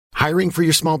Hiring for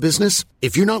your small business?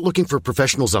 If you're not looking for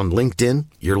professionals on LinkedIn,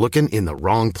 you're looking in the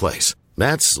wrong place.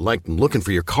 That's like looking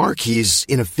for your car keys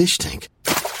in a fish tank.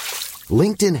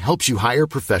 LinkedIn helps you hire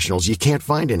professionals you can't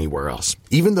find anywhere else,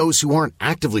 even those who aren't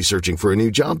actively searching for a new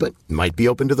job but might be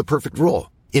open to the perfect role.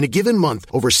 In a given month,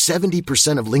 over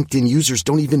 70% of LinkedIn users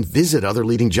don't even visit other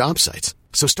leading job sites.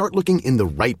 So start looking in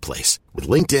the right place.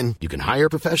 With LinkedIn, you can hire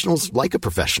professionals like a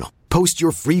professional. Post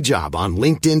your free job on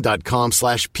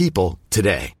linkedin.com/people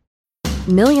today.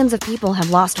 Millions of people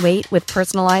have lost weight with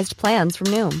personalized plans from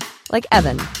Noom. Like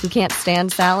Evan, who can't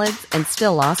stand salads and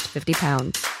still lost 50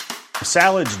 pounds.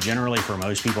 Salads generally for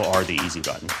most people are the easy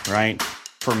button, right?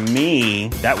 For me,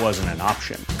 that wasn't an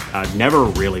option. I never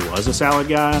really was a salad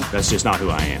guy. That's just not who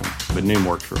I am. But Noom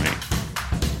worked for me.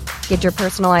 Get your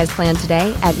personalized plan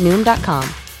today at Noom.com.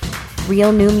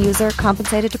 Real Noom user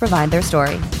compensated to provide their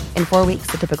story. In 4 weeks,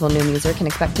 the typical Noom user can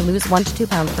expect to lose 1 to 2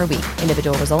 pounds per week.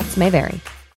 Individual results may vary.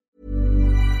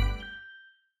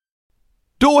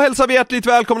 Då hälsar vi hjärtligt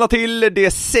välkomna till det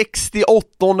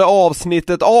 68:e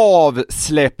avsnittet av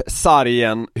Släpp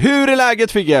sargen. Hur är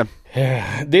läget, Figge?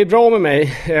 Det är bra med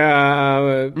mig.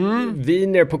 Vi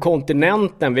nere på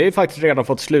kontinenten, vi har ju faktiskt redan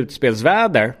fått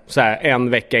slutspelsväder så här en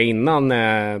vecka innan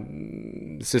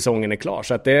säsongen är klar.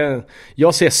 Så att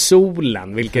jag ser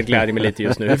solen, vilket gläder mig lite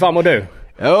just nu. Hur fan mår du?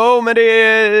 Jo, men det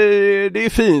är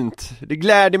fint. Det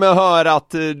gläder mig att höra att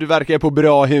du verkar på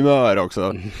bra humör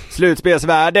också.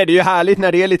 Slutspelsväder, det är ju härligt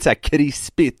när det är lite så här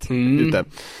krispigt ute.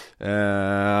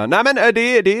 Nej, men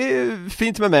det är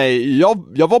fint med mig.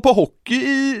 Jag var på hockey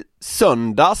i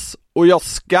söndags och jag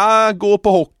ska gå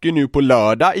på hockey nu på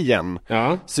lördag igen.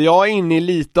 Ja. Så jag är inne i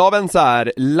lite av en så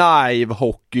här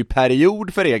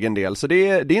live-hockeyperiod för egen del. Så det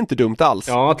är inte dumt alls.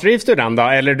 Ja, trivs du den då?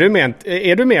 Eller är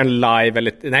du mer en live?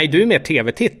 Eller, nej, du är mer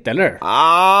tv-titt, eller?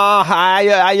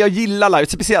 Jag gillar live.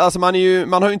 Speciellt, alltså man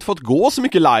har ju inte fått gå så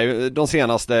mycket live de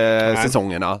senaste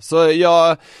säsongerna. Så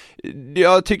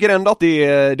jag tycker ändå att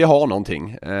det har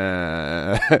någonting.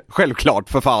 Självklart,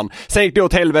 för fan. Sen gick det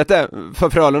åt helvete för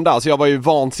Frölunda, så jag var ju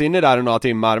vansinnig där i några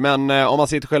timmar. Men om man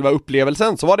sitter själva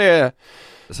upplevelsen så var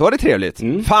det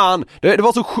trevligt. Fan, det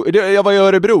var jag var i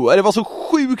Örebro. Det var så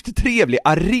sjukt trevlig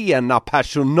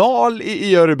arenapersonal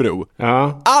i Örebro.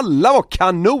 Ja. Alla var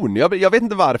kanon. Jag vet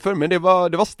inte varför, men det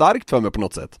var starkt för mig på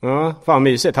något sätt. Ja, fan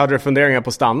mysigt. Hade du funderingar på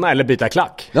att stanna eller byta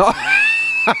klack? Ja.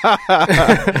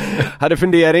 Hade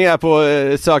funderingar på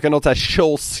att söka något så här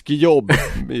kioskjobb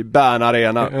i Bern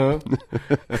Arena.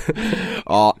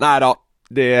 Ja, nej då.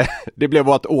 Det blev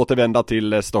att återvända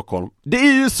till Stockholm. Det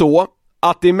är ju så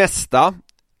att det mesta,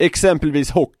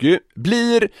 exempelvis hockey,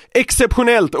 blir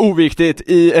exceptionellt oviktigt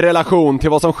i relation till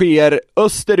vad som sker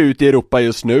österut i Europa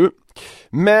just nu.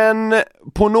 Men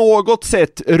på något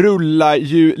sätt rullar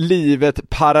ju livet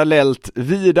parallellt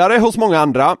vidare hos många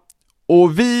andra.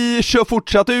 Och vi kör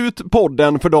fortsatt ut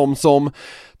podden för dem som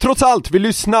trots allt vill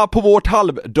lyssna på vårt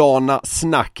halvdana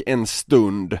snack en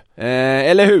stund.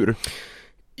 Eller hur?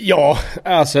 Ja,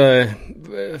 alltså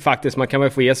faktiskt man kan väl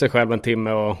få ge sig själv en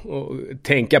timme och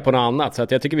tänka på något annat. Så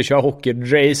att jag tycker vi kör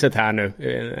hockeyracet här nu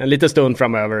en liten stund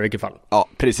framöver i vilket fall. Ja,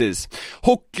 precis.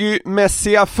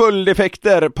 Hockeymässiga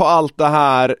följdeffekter på allt det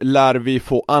här lär vi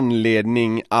få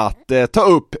anledning att ta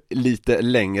upp lite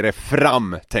längre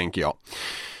fram, tänker jag.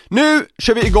 Nu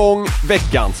kör vi igång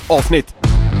veckans avsnitt.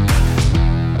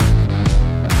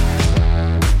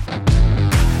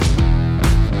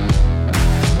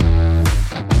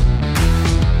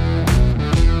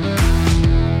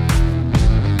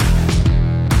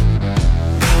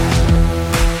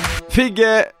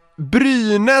 Figge,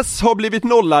 Brynäs har blivit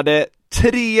nollade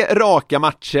 3 raka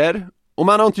matcher och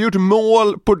man har inte gjort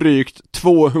mål på drygt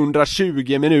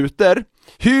 220 minuter.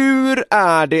 Hur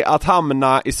är det att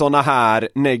hamna i såna här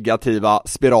negativa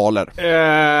spiraler?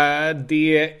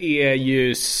 Det är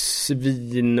ju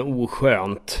svinorskönt.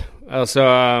 Alltså,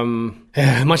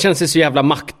 man känner sig så jävla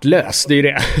maktlös, det är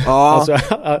det. Ja. Alltså,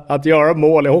 att göra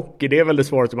mål i hockey, det är väl det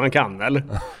svåraste man kan, väl?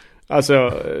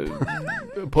 Alltså,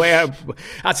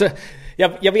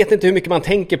 jag vet inte hur mycket man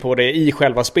tänker på det i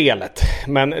själva spelet.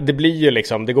 Men det blir ju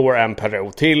liksom, det går en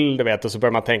period till, du vet, och så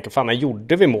börjar man tänka, fan, när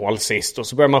gjorde vi mål sist? Och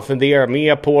så börjar man fundera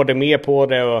mer på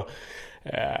det och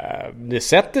det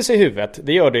sätter sig i huvudet,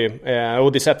 det gör det ju.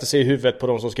 Och det sätter sig i huvudet på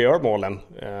de som ska göra målen.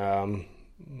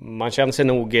 Man känner sig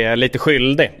nog lite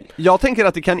skyldig. Jag tänker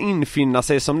att det kan infinna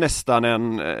sig som nästan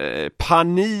en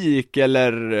panik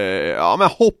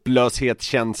eller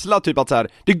hopplöshetskänsla, typ att så här,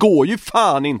 det går ju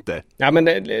fan inte. Ja, men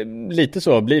lite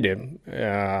så blir det.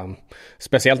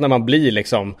 Speciellt när man blir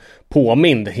liksom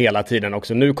påmind hela tiden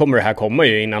också. Nu kommer det här komma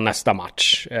ju innan nästa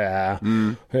match.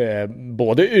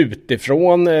 Både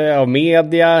utifrån av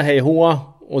media, hej hå,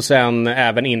 och sen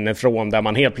även inifrån där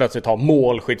man helt plötsligt har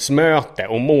målskyddsmöte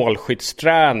och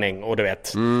målskyddsträning och du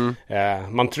vet,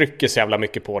 man trycker så jävla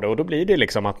mycket på det och då blir det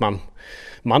liksom att man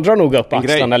drar nog upp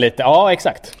axlarna lite. Ja,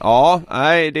 exakt. Ja,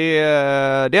 nej, det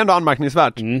är ändå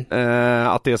anmärkningsvärt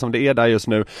att det är som det är där just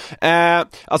nu.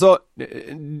 Alltså,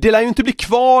 det lär ju inte bli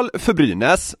kval för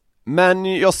Brynäs,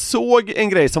 men jag såg en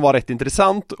grej som var rätt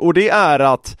intressant och det är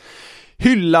att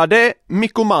hyllade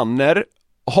Mikko Manner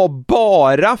har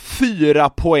bara 4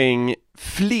 poäng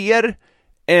fler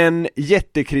än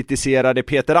jättekritiserade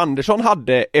Peter Andersson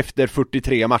hade efter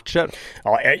 43 matcher.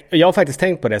 Ja, jag har faktiskt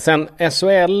tänkt på det. Sen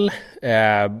SHL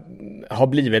har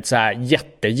blivit så här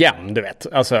jättejämn, du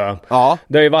vet. Alltså,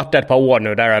 det har ju varit ett par år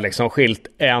nu där det har liksom skilt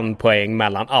 1 poäng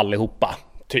mellan allihopa,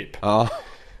 typ. Ja.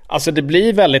 Alltså det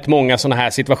blir väldigt många sådana här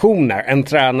situationer. En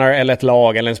tränare eller ett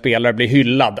lag eller en spelare blir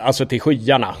hyllad, alltså till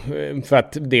skyarna. För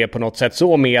att det är på något sätt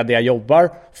så media jobbar.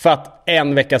 För att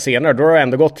en vecka senare, då har det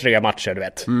ändå gått 3 matcher, du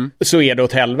vet. Så är det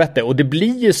åt helvete. Och det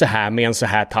blir ju så här med en så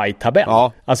här tajt tabell.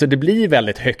 Ja. Alltså det blir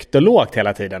väldigt högt och lågt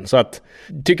hela tiden. Så att,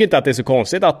 tycker inte att det är så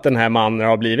konstigt att den här mannen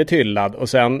har blivit hyllad. Och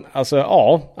sen,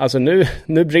 alltså nu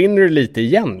brinner det lite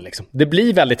igen liksom. Det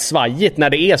blir väldigt svajigt när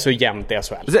det är så jämnt i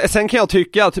SHL. Sen kan jag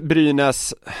tycka att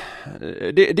Brynäs,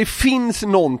 det finns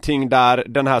någonting där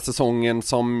den här säsongen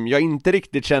som jag inte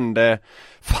riktigt kände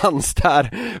fanns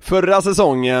där förra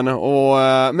säsongen och,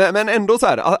 men ändå så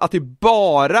här att det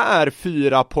bara är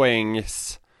 4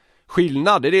 poängs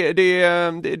skillnad.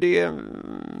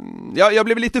 Jag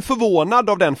blev lite förvånad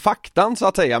av den faktan så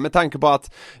att säga, med tanke på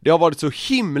att det har varit så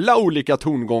himla olika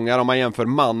tongångar om man jämför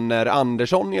Manner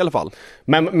Andersson i alla fall.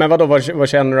 Men vad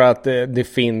känner du att det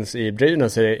finns i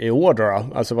Brynäs i år då?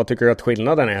 Alltså vad tycker du att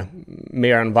skillnaden är?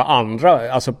 Mer än vad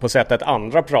andra, alltså på sättet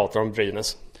andra pratar om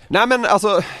Brynäs? Nej men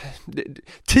alltså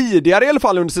tidigare i alla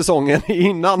fall under säsongen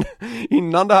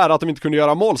innan det här att de inte kunde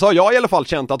göra mål, så har jag i alla fall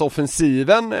känt att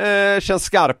offensiven känns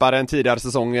skarpare än tidigare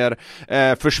säsonger.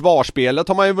 Försvarsspelet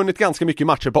har man ju vunnit ganska mycket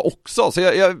matcher på också, så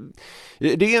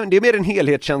det är mer en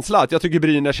helhetskänsla att jag tycker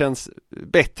Brynäs känns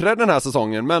bättre den här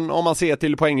säsongen, men om man ser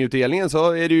till poängutdelningen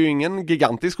så är det ju ingen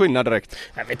gigantisk skillnad direkt.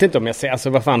 Jag vet inte om jag säger, alltså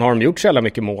vad fan har de gjort så jävla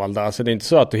mycket mål då? Alltså det är inte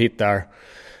så att du hittar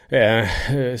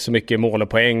så mycket mål och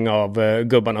poäng av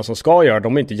gubbarna som ska göra.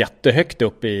 De är inte jättehögt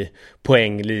upp i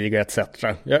poängliga etc.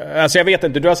 Jag vet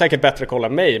inte, du har säkert bättre koll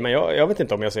än mig, men jag vet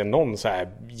inte om jag ser någon så här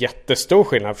jättestor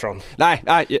skillnad från. Nej,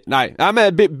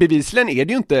 men bevisligen är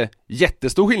det ju inte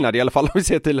jättestor skillnad i alla fall om vi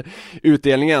ser till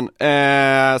utdelningen.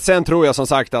 Sen tror jag som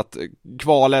sagt att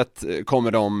kvalet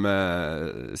kommer de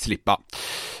slippa.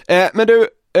 Men du,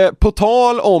 på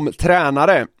tal om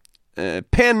tränare,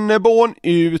 Penneborn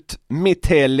ut,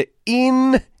 Mittell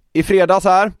in i fredags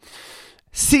här.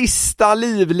 Sista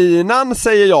livlinan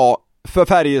säger jag för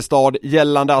Färjestad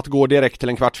gällande att gå direkt till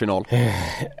en kvartsfinal.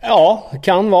 Ja,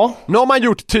 kan vara. Nu har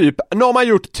man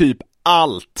gjort typ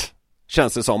allt,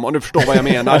 känns det som, om du förstår vad jag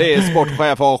menar. Det är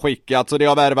sportchef har skickat, så det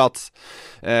har värvats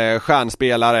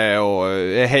stjärnspelare och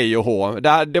hej och hå.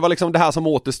 Det var liksom det här som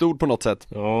återstod på något sätt.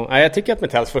 Ja, jag tycker att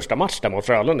Metalls första match där mot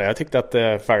Frölunda, jag tyckte att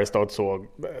Färjestad såg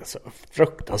så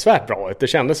fruktansvärt bra ut. Det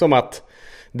kändes som att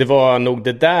det var nog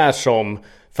det där som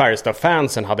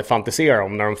Färjestad-fansen hade fantiserat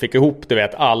om när de fick ihop, du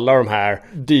vet, alla de här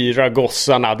dyra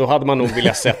gossarna. Då hade man nog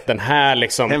vilja sett den här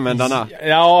liksom... Hemvändarna.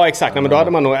 Ja, exakt. Men då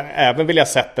hade man nog även vilja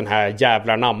sett den här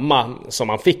jävla namma som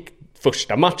man fick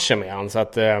första matchen med han. Så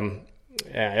att...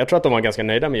 jag tror att de var ganska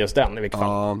nöjda med just den i vilket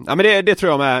fall. Ja, men det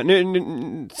tror jag med. Nu,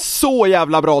 så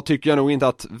jävla bra tycker jag nog inte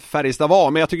att Färjestad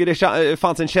var, men jag tycker det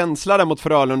fanns en känsla där mot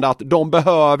Frölunda att de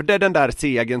behövde den där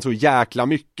segern så jäkla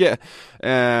mycket.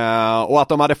 Och att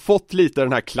de hade fått lite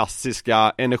den här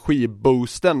klassiska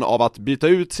energiboosten av att byta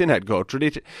ut sin headcoach. Och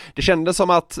det kändes som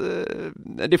att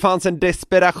det fanns en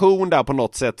desperation där på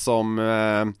något sätt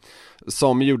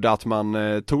som gjorde att man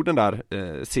tog den där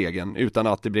segern utan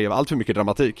att det blev allt för mycket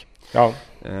dramatik. Ja.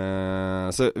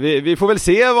 Så vi får väl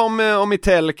se om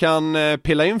Mittell kan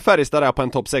pilla in Färjestad där på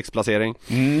en topp 6-placering.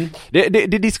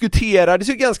 Det diskuterades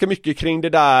ju ganska mycket kring det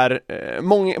där.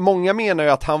 Många menar ju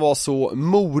att han var så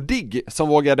modig som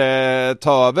vågade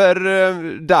ta över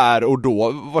där och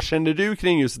då. Vad känner du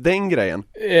kring just den grejen?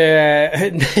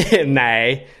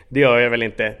 Nej, det gör jag väl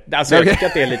inte. Alltså jag tycker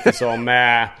att det är lite som...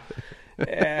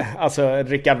 alltså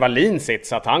Rickard Wallin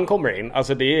sits att han kommer in.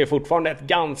 Alltså det är fortfarande ett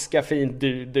ganska fint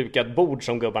dukat bord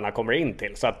som gubbarna kommer in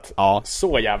till. Så att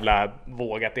så jävla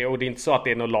vågat det. Och det är inte så att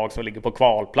det är något lag som ligger på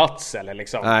kvalplats eller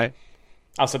liksom. Nej.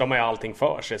 Alltså de har ju allting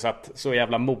för sig. Så att så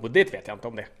jävla modigt vet jag inte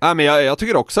om det. Nej, men jag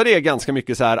tycker också det är ganska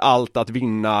mycket så här allt att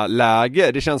vinna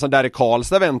läge. Det känns som där i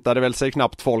Karlstad väntade väl sig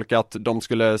knappt folk att de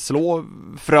skulle slå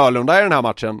Frölunda i den här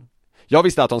matchen. Jag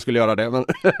visste att de skulle göra det,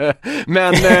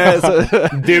 men så,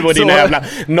 du och dina jävla...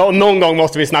 Någon gång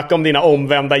måste vi snacka om dina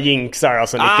omvända jinxar,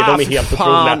 alltså Nicke, de är helt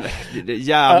otroliga.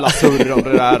 Jävla surr om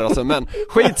det där alltså, men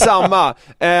skitsamma.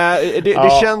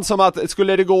 Det känns som att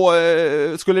skulle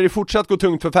det fortsatt gå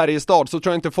tungt för Färjestad så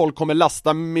tror jag inte folk kommer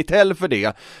lasta Mitell för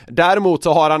det. Däremot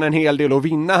så har han en hel del att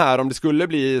vinna här om det skulle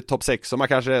bli topp 6 och man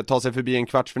kanske tar sig förbi en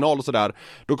kvartsfinal och sådär.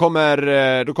 Då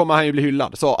kommer han ju bli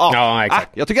hyllad. Så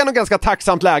jag tycker ändå ganska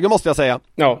tacksamt läge, måste jag säga.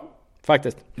 Ja,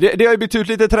 faktiskt. Det har ju bytt ut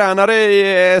lite tränare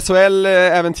i SHL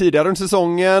även tidigare under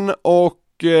säsongen, och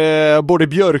både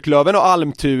Björklöven och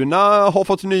Almtuna har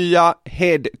fått nya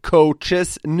head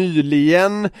coaches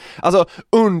nyligen. Alltså,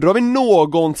 undrar vi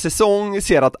någon säsong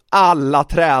ser att alla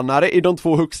tränare i de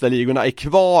 2 högsta ligorna är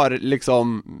kvar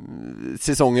liksom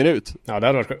säsongen ut. Ja,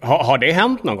 har det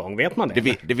hänt någon gång? Vet man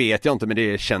det? Det vet jag inte, men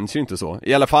det känns ju inte så.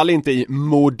 I alla fall inte i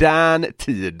modern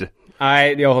tid.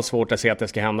 Nej, jag har svårt att se att det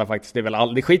ska hända faktiskt.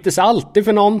 Det skiter sig alltid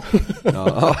för någon.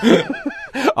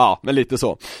 Ja, men lite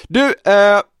så. Du,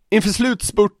 inför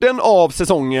slutspurten av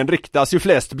säsongen riktas ju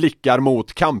flest blickar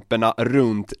mot kamperna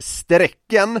runt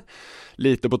strecken.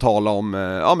 Lite på tal om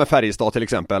med Färjestad till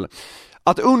exempel.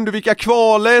 Att undvika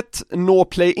kvalet, nå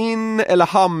play-in eller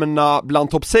hamna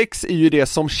bland topp 6 är ju det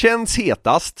som känns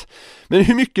hetast. Men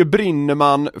hur mycket brinner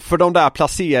man för de där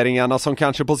placeringarna som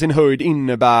kanske på sin höjd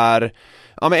innebär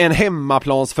en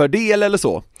hemmaplansfördel eller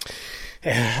så?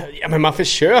 Ja, men man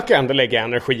försöker ändå lägga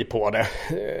energi på det.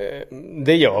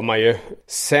 Det gör man ju.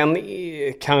 Sen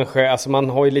kanske, alltså man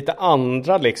har ju lite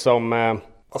andra liksom...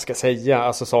 vad ska jag säga,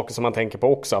 alltså saker som man tänker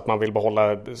på också, att man vill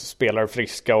behålla spelare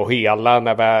friska och hela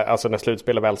när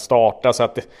slutspelet väl startar, så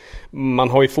att man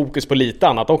har ju fokus på lite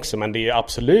annat också, men det är ju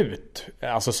absolut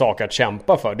alltså saker att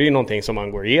kämpa för. Det är ju någonting som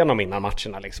man går igenom innan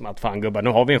matcherna liksom, att fan gubbar, nu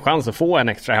har vi en chans att få en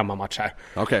extra hemmamatch här.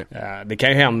 Okay. Det kan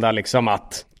ju hända liksom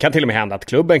kan till och med hända att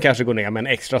klubben kanske går ner med en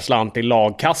extra slant i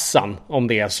lagkassan om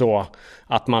det är så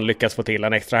att man lyckas få till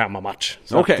en extra hemmamatch.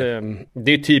 Så att,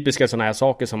 det är typiska sådana här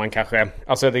saker som man kanske...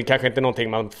 Alltså det är kanske inte någonting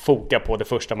man fokar på det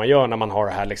första man gör när man har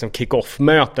det här liksom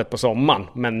kick-off-mötet på sommaren.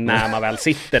 Men när man väl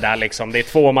sitter där liksom, det är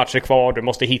 2 matcher kvar, du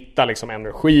måste hitta liksom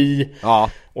energi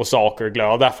och saker att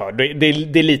glöda för.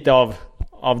 Det är lite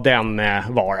av den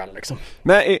varan liksom.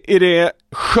 Men är det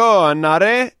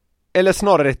skönare eller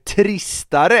snarare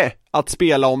tristare att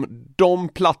spela om de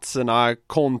platserna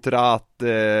kontra att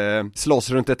slåss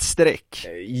runt ett streck?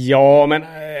 Ja, men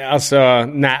alltså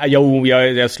nej,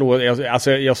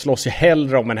 jag slåss ju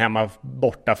hellre om en hemma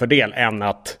borta fördel än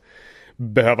att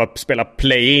behöva spela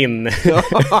play-in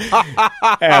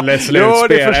eller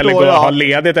slutspel eller ha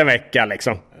ledigt en vecka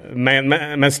liksom.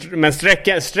 Men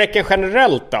strecken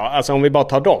generellt då, alltså om vi bara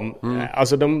tar dem,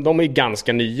 alltså de är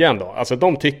ganska nya ändå. Alltså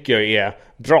de tycker jag är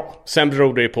bra. Sen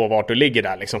beror det ju på vart du ligger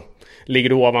där liksom. Ligger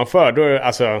du ovanför,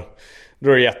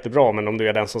 då är det jättebra, men om du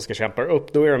är den som ska kämpa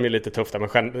upp, då är de ju lite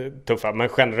tuffa. Men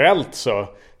generellt så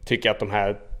tycker jag att de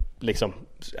här liksom,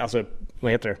 alltså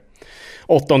vad heter det?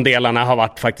 8-delarna har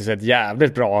varit faktiskt ett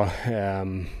jävligt bra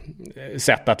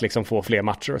sätt att liksom få fler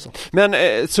matcher och så. Men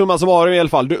summa summarum i alla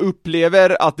fall, du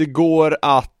upplever att det går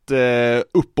att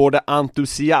uppbåda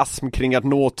entusiasm kring att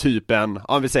nå typen,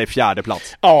 om vi säger 4:e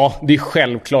plats. Ja, det är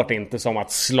självklart inte som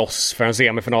att slåss för en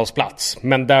semifinalsplats,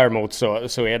 men däremot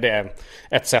så är det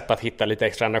ett sätt att hitta lite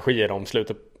extra energi i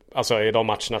de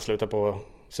matcherna slutar på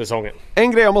säsongen.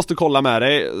 En grej jag måste kolla med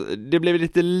dig, det blev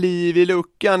lite liv i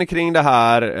luckan kring det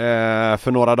här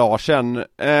för några dagar sedan.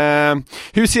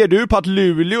 Hur ser du på att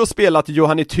Luleå spelat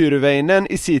Johanni Tyrväinen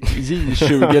i sitt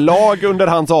J20-lag under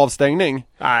hans avstängning?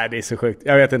 Nej, det är så sjukt.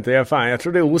 Jag vet inte, jag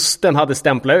trodde Osten hade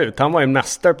stämplat ut. Han var ju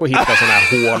mästare på att hitta sådana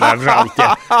här hål överallt.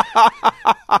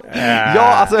 Ja,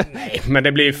 alltså... Nej, men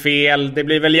det blir fel. Det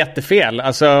blir väl jättefel.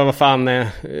 Alltså, vad fan...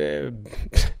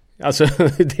 Alltså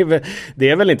det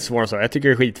är väl inte svårt så. Jag tycker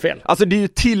det är skitfel. Alltså det är ju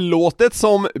tillåtet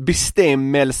som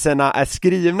bestämmelserna är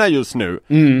skrivna just nu.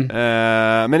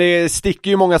 Men det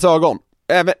sticker ju mångas ögon.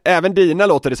 Även dina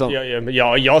låter det som.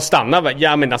 Ja, jag stannar.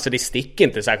 Ja, men alltså det sticker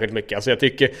inte särskilt mycket. Alltså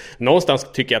någonstans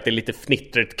tycker jag att det är lite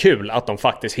fnittrigt kul att de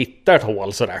faktiskt hittar ett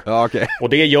hål sådär. Ja, okay. Och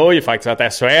det gör ju faktiskt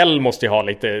att SHL måste ha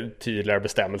lite tydligare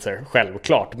bestämmelser,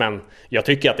 självklart. Men jag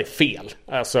tycker att det är fel.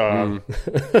 Alltså,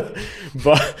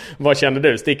 vad känner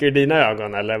du? Sticker i dina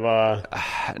ögon eller vad?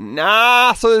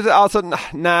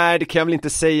 Nej, det kan jag väl inte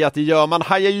säga att det gör. Man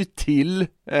hajar ju till.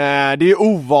 Det är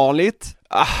ovanligt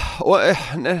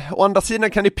Å andra sidan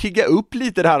kan det pigga upp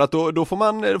lite det här att då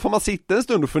får man sitta en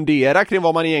stund och fundera kring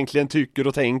vad man egentligen tycker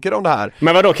och tänker om det här.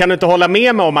 Men vadå, kan du inte hålla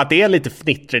med mig om att det är lite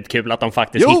fnittrigt kul att de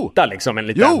faktiskt hittar liksom en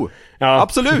liten... Jo, ja.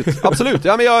 absolut.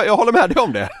 Ja, men jag håller med dig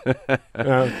om det.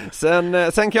 Ja.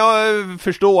 Sen kan jag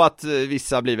förstå att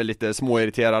vissa blir väl lite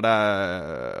småirriterade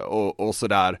och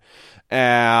sådär.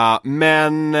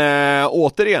 Men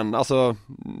återigen, alltså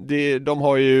de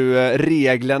har ju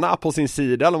reglerna på sin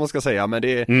sida, eller vad man ska säga, men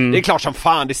det är klart som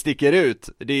fan det sticker ut.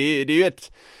 Det är ju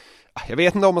ett, jag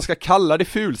vet inte om man ska kalla det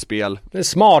fulspel. Det är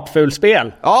smart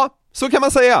fulspel. Ja, så kan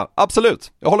man säga,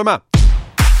 absolut, jag håller med.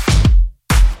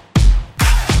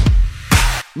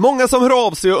 Många som hör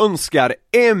av sig och önskar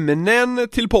ämnen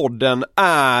till podden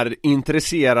är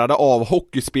intresserade av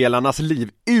hockeyspelarnas liv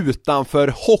utanför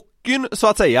hockeyn, så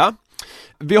att säga.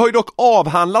 Vi har ju dock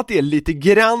avhandlat det lite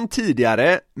grann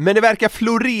tidigare, men det verkar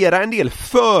florera en del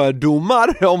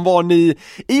fördomar om vad ni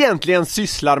egentligen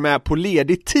sysslar med på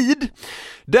ledig tid.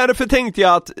 Därför tänkte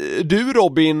jag att du,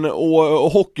 Robin,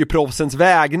 och hockeyproffsens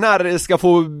vägnar ska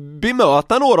få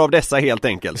bemöta några av dessa helt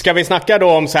enkelt. Ska vi snacka då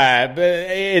om så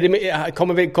här,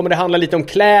 kommer det handla lite om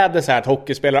kläder så här, att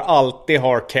hockeyspelare alltid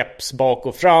har keps bak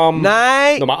och fram?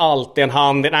 Nej. De har alltid en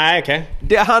hand. Nej, okej.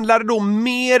 Det handlar då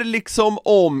mer liksom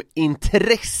om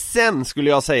intressen, skulle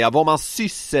jag säga, vad man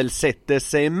sysselsätter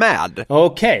sig med.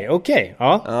 Okej.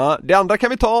 Ja, det andra kan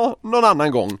vi ta någon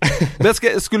annan gång. Men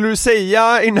skulle du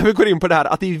säga, innan vi går in på det här,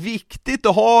 att det är viktigt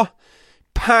att ha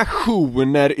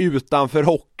passioner utanför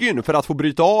hockeyn för att få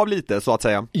bryta av lite, så att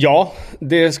säga? Ja,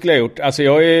 det skulle jag gjort. Alltså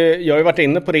jag har ju varit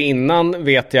inne på det innan,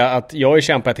 vet jag, att jag har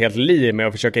kämpat ett helt liv med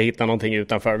att försöka hitta någonting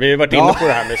utanför. Vi har varit inne på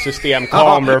det här med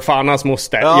systemkameror, fan hans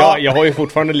moster. Ja. Jag har ju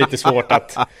fortfarande lite svårt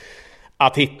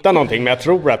att hitta någonting, men jag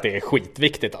tror att det är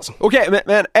skitviktigt alltså. Okej,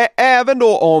 men även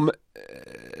då om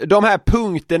de här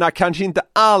punkterna kanske inte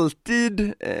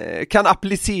alltid kan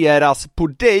appliceras på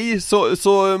dig, så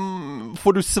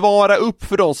får du svara upp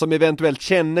för de som eventuellt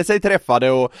känner sig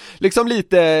träffade och liksom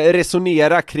lite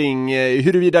resonera kring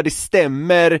huruvida det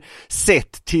stämmer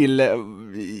sett till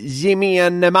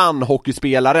gemene man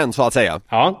hockeyspelaren, så att säga.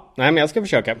 Ja, nej, men jag ska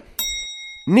försöka.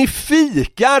 Ni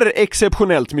fikar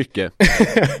exceptionellt mycket.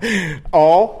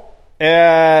 Ja.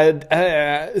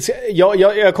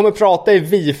 Jag kommer prata i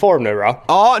vi-form nu då.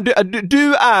 Ja,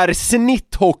 du är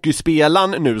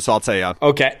snitthockeyspelaren nu, så att säga.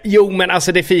 Okej, jo men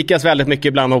alltså det fikas väldigt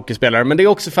mycket bland hockeyspelare, men det är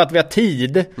också för att vi har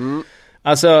tid.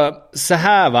 Alltså så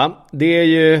här va, det är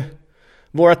ju,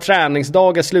 våra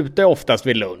träningsdagar slutar oftast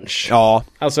vid lunch. Ja.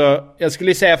 Alltså jag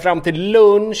skulle säga fram till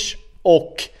lunch,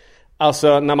 och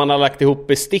alltså när man har lagt ihop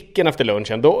besticken efter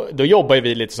lunchen, då jobbar ju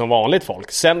vi lite som vanligt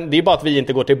folk. Sen, det är bara att vi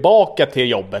inte går tillbaka till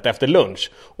jobbet efter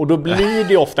lunch. Och då blir det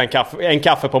ju ofta en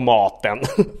kaffe på maten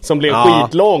som blir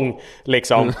skitlång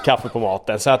liksom, kaffe på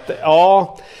maten. Så att,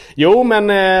 ja, jo men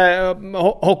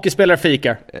hockeyspelare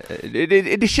fikar.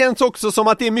 Det känns också som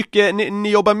att det är mycket, ni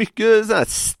jobbar mycket sån här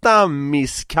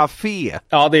stammiscafé.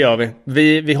 Ja, det gör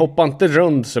vi. Vi hoppar inte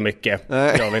runt så mycket.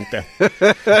 Gör vi inte.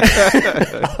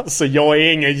 Alltså jag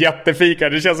är ingen jättefika.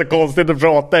 Det känns så konstigt att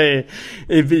prata i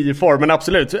vi-form. Men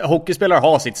absolut, hockeyspelare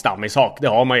har sitt stammishak. Det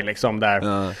har man ju liksom där.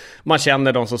 Man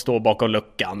känner de som står bakom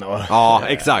luckan. Och, ja,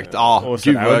 exakt. Ja, och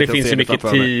det finns ju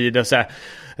mycket tid. Och så här.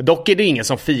 Dock är det ingen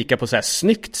som fikar på så här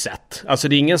snyggt sätt. Alltså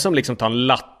det är ingen som liksom tar en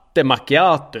latte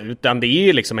macchiato, utan det är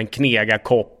ju liksom en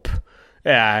knegarkopp.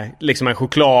 Liksom en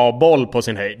chokladboll på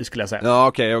sin höjd, skulle jag säga. Ja,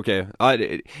 okej. Ja,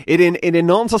 är det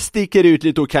någon som sticker ut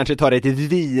lite och kanske tar ett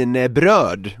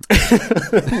vinbröd?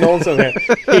 Någon som är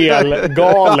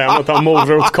helgalen och tar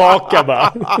morotskaka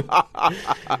bara.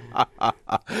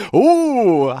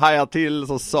 Hajar till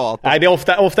så satan. Nej, det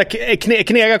är ofta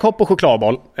knegarkopp och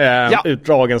chokladboll.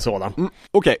 Utdragen sådan.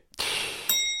 Okej.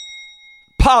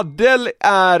 Paddel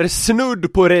är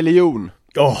snudd på religion.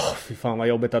 Fy fan vad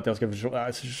jobbigt att jag ska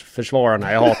försvara den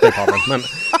här. Jag hatar padel. Men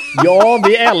ja,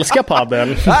 vi älskar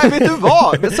padel. Nej, vet du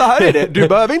vad? Men så här är det. Du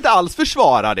behöver inte alls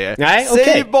försvara det. Nej,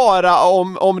 säg bara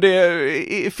om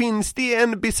det finns det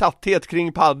en besatthet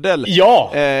kring padel. I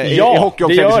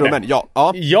hockeyomklädningsrummen.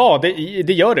 Ja,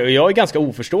 det gör det. Och jag är ganska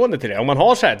oförstående till det. Om man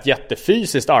har så här ett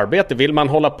jättefysiskt arbete, vill man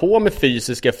hålla på med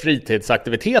fysiska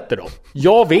fritidsaktiviteter då?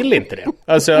 Jag vill inte det.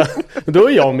 Alltså, då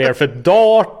är jag mer för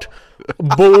dart,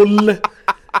 boll,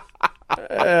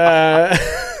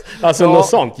 alltså något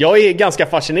sånt. Jag är ganska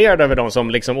fascinerad över de som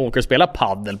liksom åker och spelar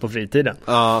paddel på fritiden.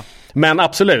 Men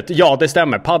absolut, ja det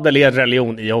stämmer. Paddel är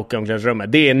religion i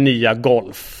hockeyomklädningsrummet. Det är nya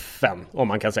golfen, om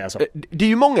man kan säga så. Det är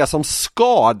ju många som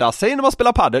skadar sig när man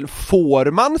spelar paddel. Får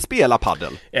man spela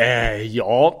paddel?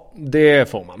 Ja, det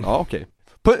får man. Ja, okej.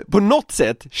 På något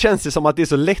sätt känns det som att det är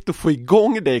så lätt att få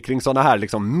igång dig kring sådana här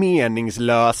liksom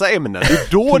meningslösa ämnen. Det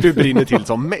är då du brinner till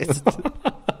som mest.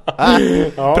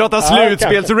 Prata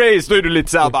slutspelsrace, då är du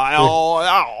lite såhär bara,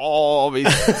 ja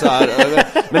visst så här.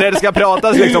 Men när det ska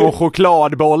pratas liksom om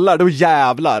chokladbollar, då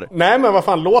jävlar. Nej men vad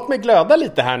fan, låt mig glöda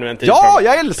lite här nu en tid. Ja,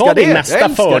 jag älskar Ta det. din nästa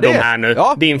fördom här nu.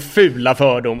 Ja. Din fula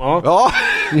fördom. Ja.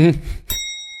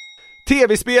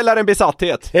 TV-spelaren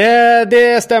besatthet.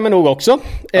 Det stämmer nog också.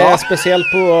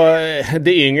 Speciellt på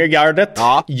det yngre gardet.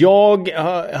 Ja. Jag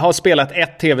har spelat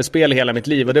ett tv-spel i hela mitt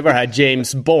liv. Och det var det här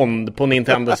James Bond på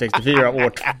Nintendo 64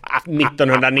 år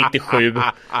 1997.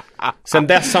 Sen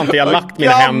dess har inte jag lagt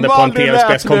mina händer på en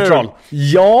tv-spelskontroll.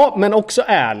 Ja, men också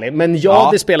ärlig. Men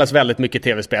det spelas väldigt mycket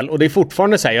tv-spel. Och det är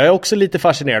fortfarande så här, jag är också lite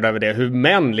fascinerad över det. Hur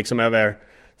män liksom över...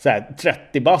 så här,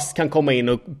 30 bast kan komma in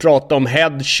och prata om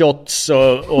headshots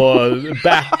och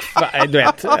back, du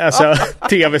vet, alltså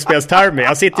tv-spelstermer.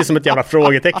 Jag sitter som ett jävla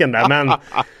frågetecken där, men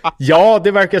ja,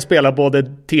 det verkar spela både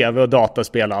tv och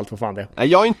dataspel och allt vad fan det är.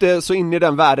 Jag är inte så inne i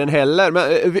den världen heller, men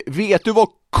vet du vad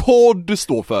COD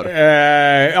står för?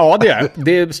 Ja,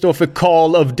 det står för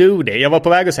Call of Duty. Jag var på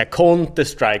väg att säga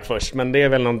Counter-Strike först, men det är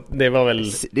väl det var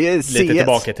väl det är lite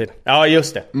tillbaka till. Ja,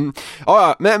 just det.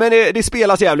 Ja, men det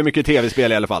spelas jävligt mycket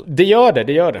tv-spel i alla fall. Det gör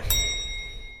det.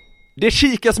 Det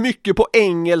kikas mycket på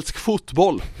engelsk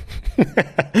fotboll.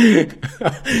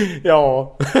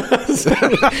 Ja.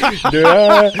 Du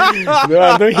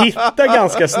har ändå hittat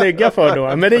ganska snygga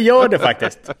fördomar. Men det gör det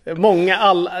faktiskt.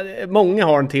 Många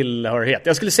har en tillhörighet.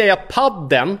 Jag skulle säga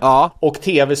padden och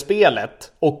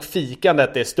tv-spelet och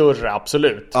fikandet är större,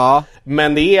 absolut. Ja.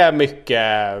 Men det är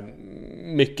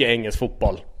mycket engelsk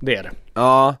fotboll. Det är det.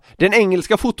 Ja, den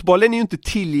engelska fotbollen är ju inte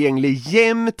tillgänglig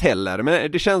jämt heller.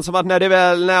 Men det känns som att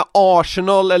när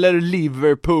Arsenal eller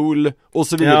Liverpool och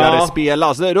så vidare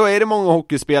spelas, då är det många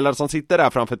hockeyspelare som sitter där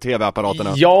framför tv-apparaterna.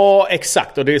 Ja,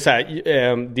 exakt. Och det är så här,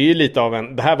 det är ju lite av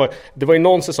en... Det var ju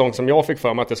någon säsong som jag fick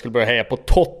för mig att jag skulle börja heja på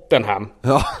Tottenham.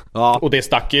 Ja. Och det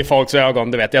stack i folks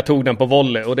ögon, du vet. Jag tog den på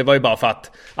volley och det var ju bara för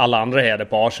att alla andra hejade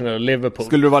på Arsenal och Liverpool.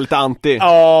 Skulle du vara lite anti?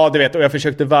 Ja, du vet. Och jag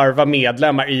försökte varva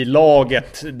medlemmar i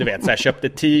laget, du vet, så här, köpte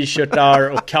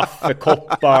t-shirtar och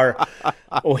kaffekoppar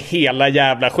och hela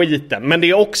jävla skiten. Men det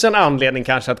är också en anledning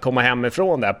kanske att komma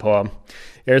hemifrån där på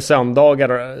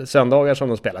söndagar som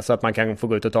de spelar, så att man kan få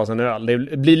gå ut och ta sig en öl.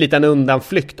 Det blir lite en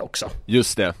undanflykt också.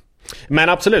 Just det. Men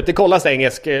absolut, det kollas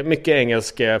mycket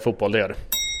engelsk fotboll, det gör det.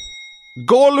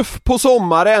 Golf på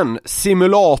sommaren,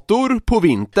 simulator på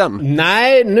vintern.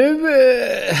 Nej, nu...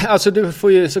 Alltså du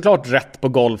får ju såklart rätt på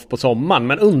golf på sommaren,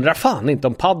 men undrar fan inte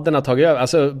om paddeln har tagit över.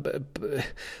 Alltså,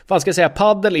 vad ska jag säga,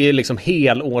 paddel är ju liksom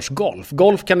helårsgolf.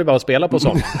 Golf kan du bara spela på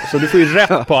sommaren. Så du får ju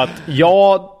rätt på att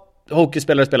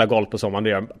hockeyspelare spelar golf på sommaren, det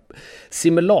gör.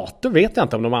 Simulator vet jag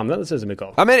inte om de använder sig så mycket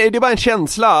av. Ja, men det är bara en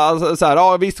känsla, alltså, så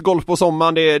här, visst, golf på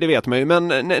sommaren, det vet man ju, men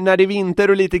när det är vinter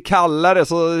och lite kallare,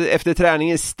 så efter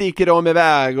träningen sticker de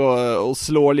iväg och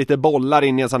slår lite bollar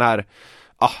in i en sån här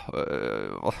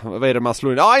vad är det man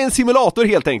slår in? En simulator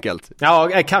helt enkelt. Ja,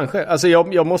 kanske. Alltså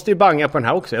jag måste ju banga på den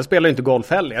här också. Jag spelar inte golf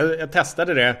heller. Jag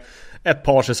testade det ett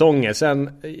par säsonger. Sen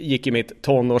gick ju mitt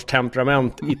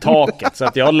tonårstemperament i taket. Så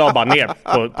att jag la bara ner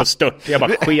på stört. Jag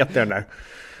bara sket i den där.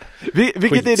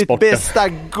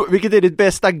 Vilket är ditt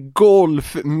bästa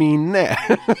golfminne?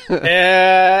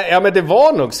 Men det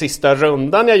var nog sista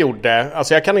rundan jag gjorde.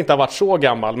 Alltså jag kan inte ha varit så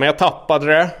gammal, men jag tappade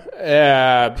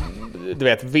det. Du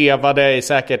vet, vevade i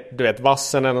säkert, du vet,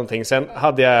 vassen eller någonting. Sen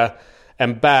hade jag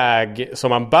en bag som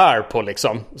man bär på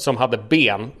liksom, som hade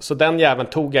ben. Så den jäveln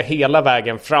tog jag hela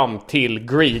vägen fram till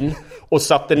green och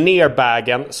satte ner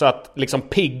bagen så att liksom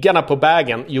piggarna på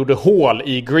bagen gjorde hål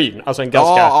i green. Alltså en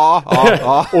ganska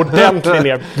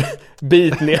ordentlig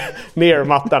bit ner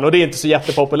mattan. Och det är inte så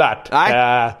jättepopulärt.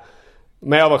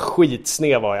 Men jag var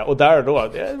skitsned var jag. Och där och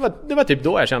då, det var typ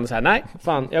då jag kände så här: nej,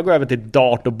 fan, jag går över till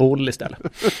dart och boll istället.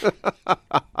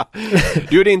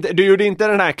 Du gjorde inte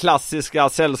den här klassiska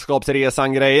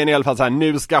sällskapsresan-grejen i alla fall så här,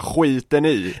 nu ska skiten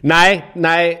i.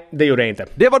 Nej, det gjorde jag inte.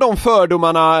 Det var de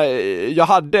fördomarna jag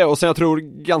hade, och sen jag tror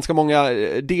ganska många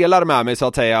delar med mig så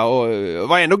att säga, och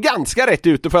var ändå ganska rätt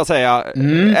ute får jag säga.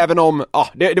 Även om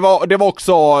det var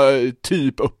också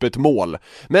typ öppet mål.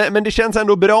 Men det känns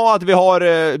ändå bra att vi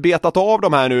har betat av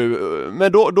de här nu.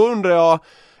 Men då undrar jag,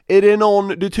 är det någon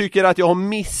du tycker att jag har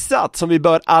missat som vi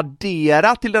bör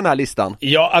addera till den här listan?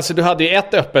 Ja, alltså du hade ju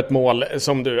ett öppet mål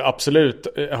som du absolut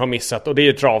har missat, och det är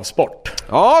ju travsport.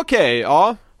 Ja, okej,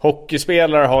 ja.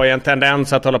 Hockeyspelare har ju en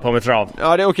tendens att hålla på med trav.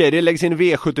 Ja, det är okej. Det läggs in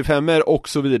V75 och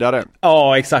så vidare.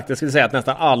 Ja, exakt. Jag skulle säga att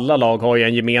nästan alla lag har ju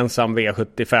en gemensam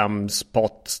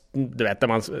V75-spot. Du vet, där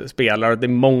man spelar. Det är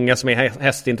många som är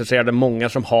hästintresserade, många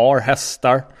som har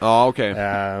hästar. Ja, okej.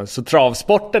 Så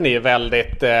travsporten är ju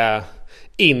väldigt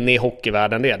inne i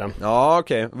hockeyvärlden, det är den. Ja,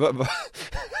 okej.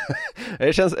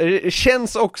 Det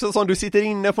känns också som du sitter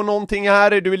inne på någonting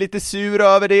här. Du är lite sur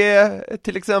över det,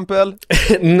 till exempel.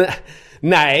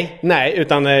 Nej,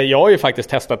 utan jag har ju faktiskt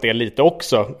testat det lite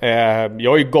också.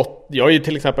 Jag har ju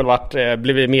till exempel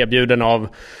blivit medbjuden av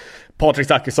Patrik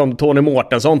Zackrisson och Tony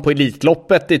Mårtensson på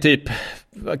Elitloppet i typ,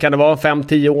 kan det vara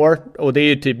 5-10 år? Och det är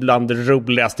ju typ bland det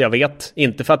roligaste jag vet.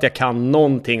 Inte för att jag kan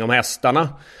någonting om hästarna.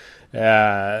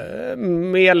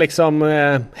 Med liksom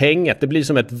hänget. Det blir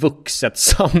som ett vuxet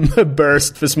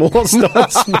summerburst för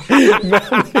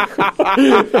småstadsmänniskor.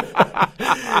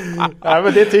 Ja,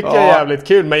 men det tycker jag är jävligt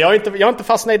kul. Men jag har inte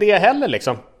fastnat i det heller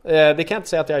liksom. Det kan jag inte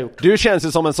säga att jag har gjort. Du känns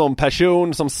ju som en sån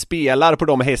person som spelar på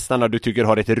de hästarna du tycker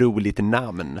har ett roligt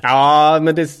namn. Ja,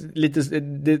 men det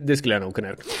skulle jag nog kunna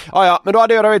göra. Ja, men då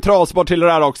adderar vi travsport till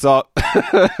det här också.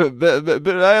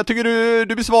 Jag tycker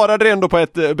du besvarade det ändå på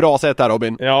ett bra sätt här,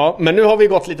 Robin. Ja, men nu har vi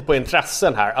gått lite på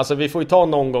intressen här. Alltså vi får ju ta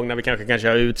någon gång när vi kanske kan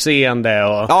köra utseende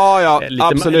och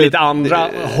lite andra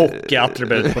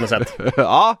hockeyattribut på något sätt.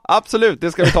 Ja, absolut.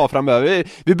 Det ska vi ta framöver.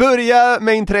 Vi börjar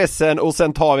med intressen och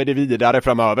sen tar vi det vidare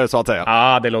framöver, så att säga.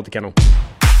 Ja, det låter kanon.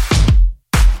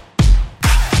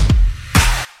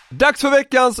 Dags för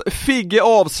veckans Figge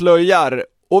avslöjar.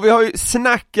 Och vi har ju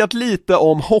snackat lite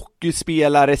om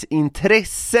hockeyspelares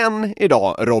intressen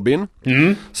idag, Robin.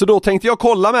 Så då tänkte jag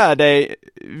kolla med dig,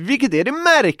 vilket är det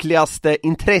märkligaste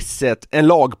intresset en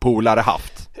lagpolare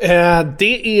haft?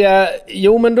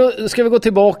 Men då ska vi gå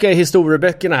tillbaka i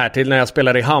historieböckerna här till när jag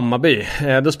spelade i Hammarby.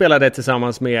 Då spelade jag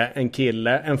tillsammans med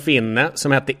en finne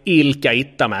som hette Ilkka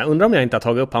Ittamäe. Undrar om jag inte har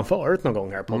tagit upp han förut någon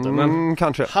gång här på podden. Men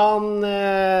kanske. Han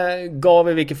gav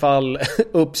i vilket fall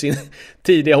upp sin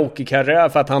tidiga hockeykarriär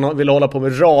för att han ville hålla på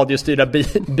med radiostyrda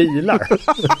bilar.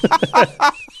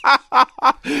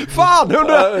 Fan,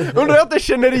 undrar jag inte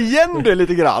känner igen det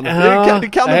lite grann. Det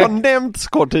kan ha nämnts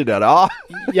kort tidigare. Ja.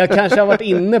 Jag kanske har varit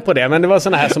inne på det, men det var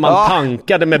såna här som man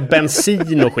tankade med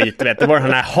bensin och skit, vet. Det var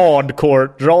den här hardcore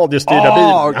radiostyrda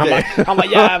bilen. Okay. Han var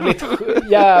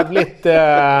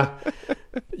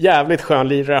jävligt skön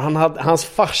lirare. Hans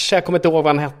farsa, jag kommer inte ihåg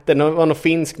vad han hette, det var något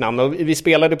finsk namn, och vi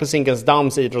spelade på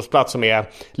Zinkensdamms idrottsplats som är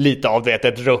lite av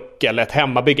ett ruck eller ett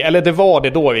hemmabygge, eller det var det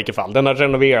då i vilket fall, den har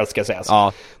renoverats ska sägas.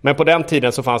 Men på den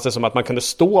tiden så fanns det som att man kunde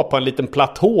stå på en liten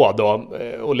platå då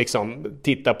och liksom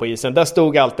titta på isen. Där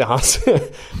stod alltid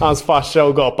hans farsa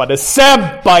och gapade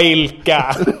 "Sempa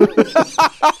Ilkka!"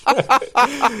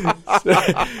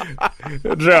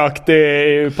 Rökte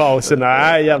i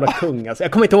pauserna. Jävla kung alltså.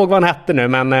 Jag kommer inte ihåg vad han hette nu,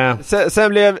 men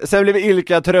sen blev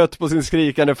Ilkka trött på sin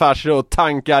skrikande farsa och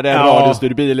tankade en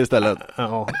radiostyrd bil istället.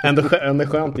 Ja, ändå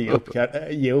skönt att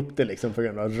ge upp det liksom på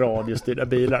grund av radiostyrda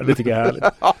bilar. Det tycker jag är härligt.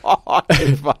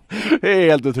 Det är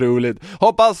helt otroligt.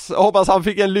 Hoppas han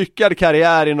fick en lyckad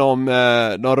karriär inom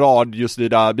de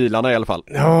radiostyrda bilarna i alla fall.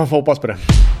 Ja, får hoppas på det.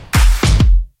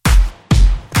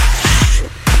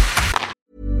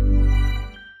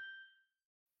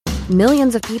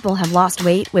 Millions of people have lost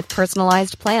weight with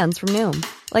personalized plans from Noom.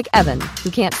 Like Evan, who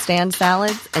can't stand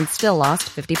salads and still lost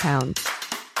 50 pounds.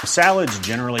 Salads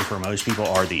generally for most people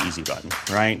are the easy button,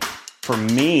 right? For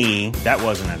me, that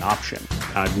wasn't an option.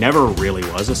 I never really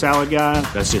was a salad guy.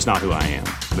 That's just not who I am.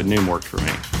 But Noom worked for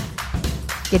me.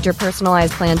 Get your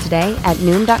personalized plan today at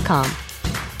Noom.com.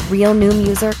 Real Noom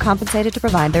user compensated to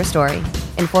provide their story.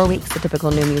 In 4 weeks, the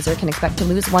typical Noom user can expect to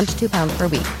lose 1 to 2 pounds per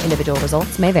week. Individual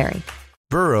results may vary.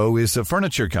 Burrow is a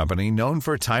furniture company known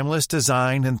for timeless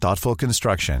design and thoughtful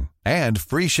construction, and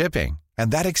free shipping,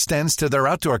 and that extends to their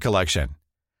outdoor collection.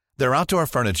 Their outdoor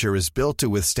furniture is built to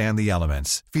withstand the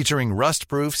elements, featuring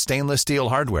rust-proof stainless steel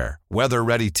hardware,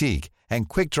 weather-ready teak, and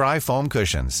quick-dry foam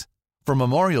cushions. For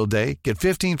Memorial Day, get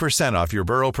 15% off your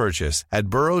Burrow purchase at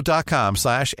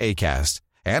burrow.com/acast,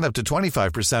 and up to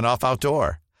 25% off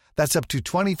outdoor. That's up to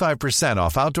 25%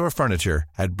 off outdoor furniture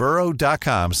at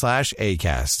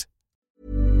burrow.com/acast.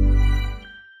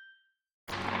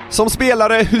 Som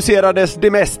spelare huserades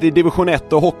det mest i division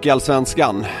 1 och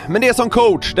hockeyallsvenskan. Men det är som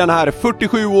coach, den här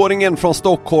 47-åringen från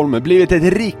Stockholm, blivit ett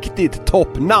riktigt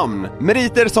toppnamn.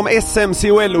 Meriter som SM,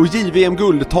 CHL och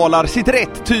JVM-guld talar sitt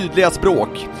rätt tydliga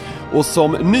språk. Och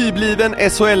som nybliven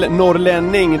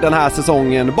SHL-norrlänning den här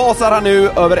säsongen basar han nu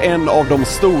över en av de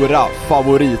stora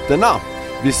favoriterna.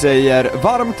 Vi säger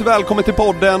varmt välkommen till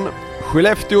podden,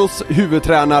 Skellefteås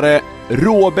huvudtränare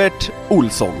Robert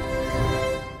Olsson.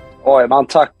 Oj, man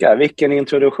tackar. Vilken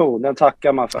introduktion, den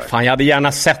tackar man för. Fan, jag hade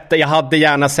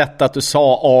gärna sett att du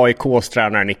sa AIKs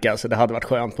tränare, Nicka, så det hade varit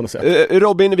skönt på något sätt.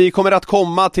 Robin, vi kommer att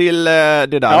komma till det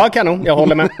där. Ja, kanon, jag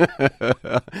håller med.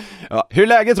 Ja, hur är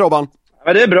läget, Robban?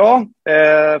 Men det är bra.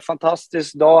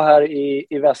 Fantastisk dag här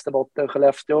i Västerbotten,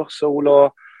 Skellefteå. Sol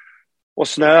och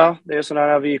snö. Det är sådana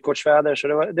här vykortsväder, så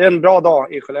det är en bra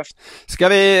dag i Skellefteå. Ska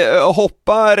vi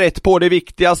hoppa rätt på det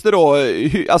viktigaste då?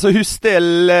 Hur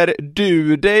ställer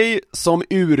du dig som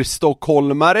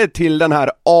urstockholmare till den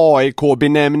här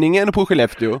AIK-benämningen på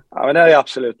Skellefteå? Ja, men det är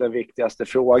absolut den viktigaste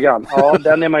frågan. Ja,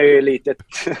 den är man ju lite...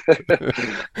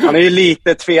 man är ju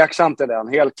lite tveksam till den,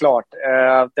 helt klart.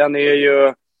 Den är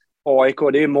ju... AIK,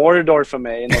 det är ju Mordor för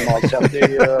mig normalt sett.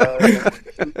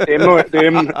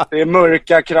 Det är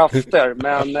mörka krafter,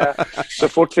 men så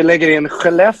fort vi lägger in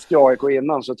Skellefteå AIK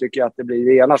innan så tycker jag att det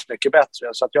blir genast mycket bättre.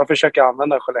 Så att jag försöker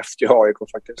använda Skellefteå AIK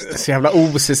faktiskt. Så jävla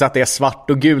osis att det är svart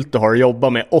och gult du har att jobba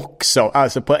med också,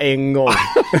 alltså på en gång.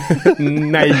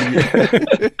 Nej.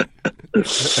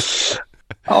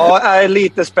 Ja, är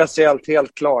lite speciellt,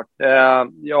 helt klart.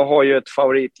 Jag har ju ett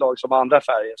favoritlag som andra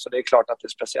färger, så det är klart att det är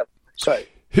speciellt. Så är det.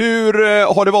 Hur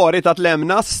har det varit att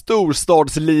lämna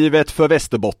storstadslivet för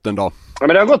Västerbotten då? Ja,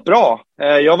 men det har gått bra.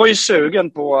 Jag var ju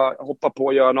sugen på att hoppa på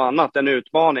och göra något annat, en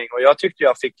utmaning. Och jag tyckte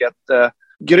jag fick ett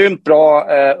grymt bra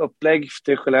upplägg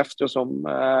till Skellefteå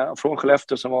från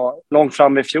Skellefteå som var långt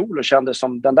fram i fjol och kändes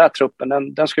som den där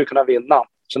truppen, den skulle kunna vinna.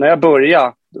 Så när jag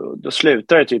började, då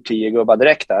slutade det typ 10 gubbar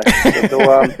direkt där.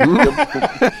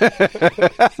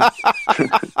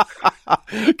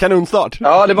 Kanonstart.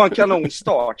 Ja, det var en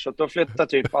kanonstart. Så då flyttade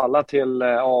typ alla till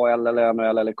AL eller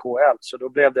NHL eller KL. Så då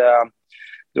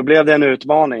blev det en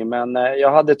utmaning. Men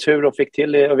jag hade tur och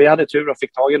vi hade tur och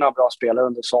fick tag i några bra spelare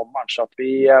under sommaren. Så att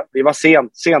vi var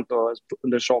sent då,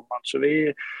 under sommaren. Så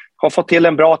vi har fått till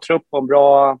en bra trupp och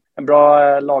en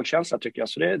bra lagkänsla tycker jag.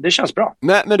 Så det känns bra.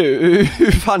 Men du,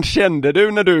 hur fan kände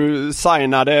du när du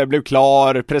signade, blev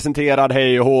klar, presenterad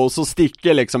hej och hå, och så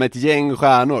sticker liksom ett gäng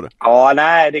stjärnor? Ja,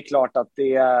 nej, det är klart att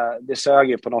det sög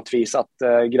ju på något vis att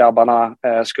grabbarna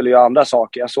skulle göra andra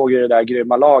saker. Jag såg ju det där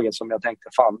grymma laget som jag tänkte,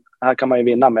 fan, här kan man ju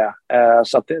vinna med.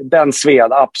 Så att den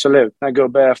sved, absolut. När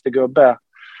gubbe efter gubbe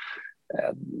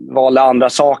valde andra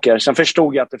saker. Sen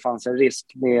förstod jag att det fanns en risk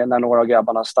när några av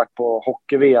grabbarna stack på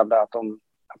hockey-VM där, att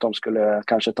de skulle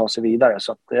kanske ta sig vidare.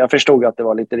 Så att jag förstod att det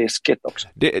var lite riskigt också.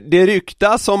 Det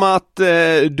ryktas som att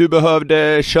du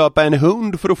behövde köpa en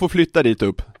hund för att få flytta dit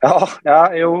upp.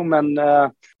 Men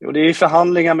det är ju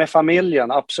förhandlingar med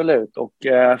familjen, absolut. Och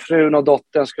frun och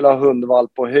dottern skulle ha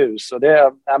hundvalp på hus. Och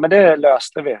det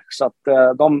löste vi. Så att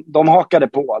de hakade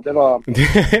på. Det var...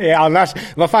 Annars,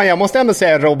 vad fan, jag måste ändå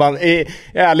säga, Robban, i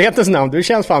ärlighetens namn, du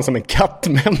känns fan som en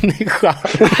kattmänniska.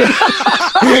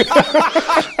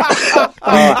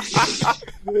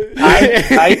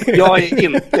 Nej, jag är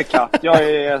inte katt.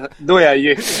 Då är jag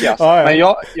jyckast. Ja. Men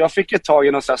jag fick ett tag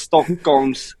i någon sån här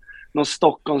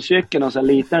Stockholmsjycke, någon sån här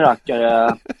liten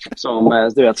rackare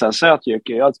som, du vet, så här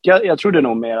sötjycke. Jag trodde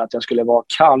nog mer att jag skulle vara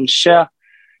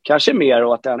kanske mer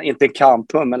åt inte en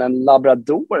kamphund, men en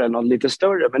labrador eller något lite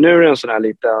större. Men nu är det en sån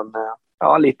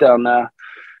här liten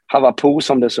Havapo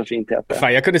som det så fint heter.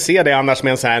 Fan, jag kunde se det annars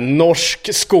med en sån här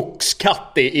norsk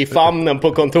skogskatt i famnen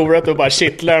på kontoret och bara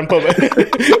kittlar den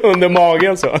under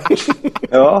magen så.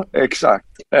 Ja, exakt.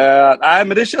 Nej,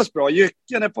 men det känns bra.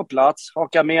 Jycken är på plats.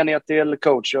 Hakar med ner till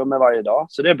coachrummet varje dag.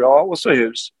 Så det är bra. Och så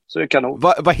hus. Så det är kanon.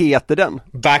 Vad heter den?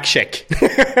 Backcheck.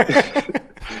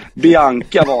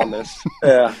 Bianca valdes.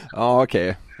 Ja,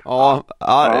 okej. Ja.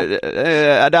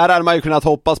 Där hade man ju kunnat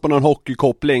hoppas på någon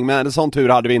hockeykoppling, men sån tur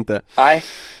hade vi inte. Nej.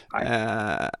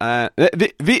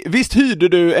 Visst hyrde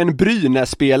du en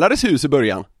Brynäs-spelares hus i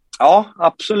början? Ja,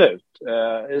 absolut.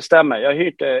 Det stämmer. Jag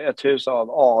hyrde ett hus av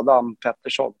Adam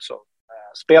Pettersson som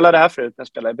spelade här förut när jag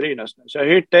spelade i Brynäs nu. Så jag har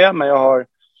hyrt det, men jag har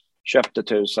köpt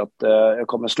ett hus, så att jag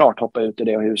kommer snart hoppa ut i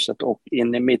det huset och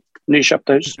in i mitt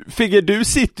nyköpta hus. Figge, du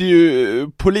sitter ju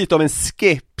på lite av en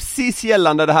skepsis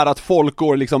gällande det här att folk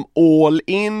går liksom all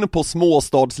in på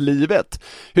småstadslivet.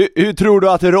 Hur tror du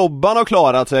att Robban har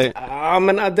klarat sig? Ja,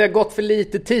 men det har gått för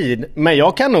lite tid. Men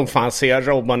jag kan nog fan se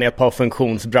Robban i ett par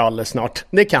funktionsbrallor snart.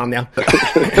 Det kan jag.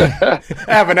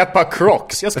 Även ett par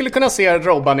Crocs. Jag skulle kunna se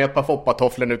Robban i ett par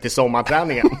foppatofflor nu till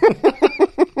sommarträningen.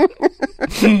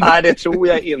 Nej, det tror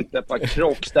jag inte på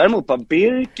Crocs. Däremot på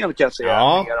Birken kan jag se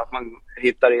mer att man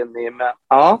hittar in i. Men,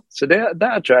 ja, så det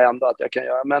där tror jag ändå att jag kan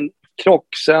göra. Men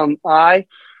Crocsen, nej.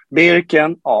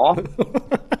 Birken, ja.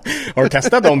 Har du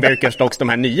testat de Birkenstocks, de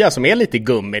här nya som är lite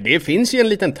gummi? Det finns ju en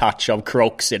liten touch av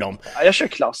Crocs i dem. Ja, jag kör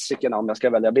klassiken om jag ska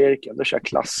välja Birken. Då kör jag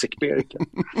Classic Birken.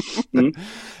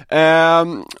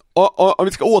 Om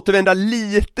vi ska återvända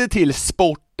lite till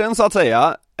sporten så att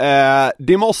säga.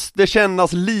 Det måste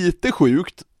kännas lite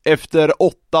sjukt efter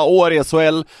 8 år i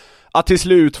SHL att till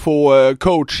slut få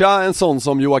coacha en sån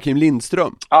som Joakim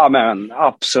Lindström. Ja, men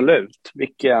absolut.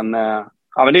 Vilken...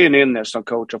 Ja, men det är ju Nynnes som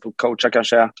coach och får coacha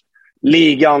kanske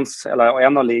ligans, eller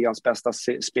en av ligans bästa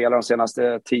spelare de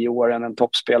senaste 10 åren. En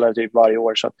toppspelare typ varje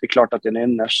år, så att det är klart att det är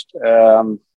Nynnes.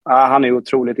 Han är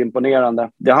otroligt imponerande.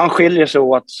 Det han skiljer sig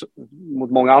åt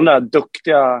mot många andra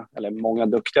många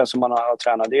duktiga som man har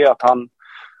tränat, det är att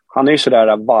han är ju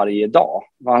sådär varje dag.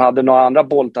 Han hade några andra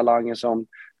bolltalanger som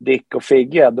Dick och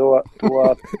Figge, då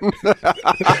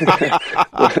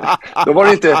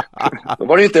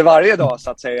var det inte varje dag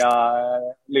så att säga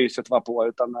lyset var på,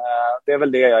 utan det är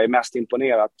väl det jag är mest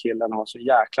imponerad. Killen har så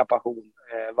jäkla passion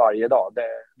varje dag.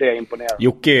 Det är imponerande.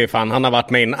 Jocke, fan, han har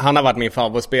varit min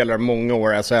favoritspelare många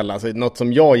år i SHL. Alltså, något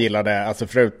som jag gillade, alltså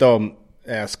förutom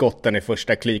skotten i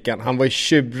första klikan, han var ju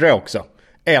tjurig också.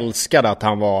 Älskade att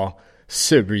han var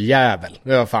surjävel.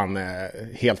 Det var fan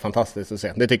helt fantastiskt att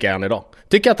se. Det tycker jag än idag.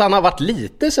 Tycker att han har varit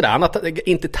lite sådär. Han har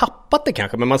inte tappat det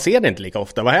kanske, men man ser det inte lika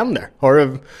ofta. Vad händer? Har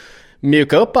du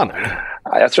mjukat upp han?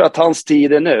 Jag tror att hans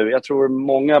tid är nu. Jag tror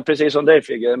många, precis som dig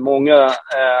Figge, många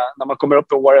när man kommer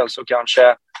upp i åren så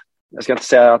kanske, jag ska inte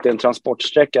säga att det är en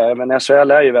transportsträcka, men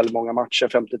SHL är ju väldigt många matcher,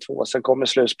 52. Sen kommer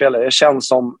slutspelet. Det känns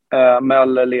som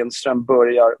Möller Lindström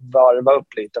börjar varva upp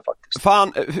lite faktiskt.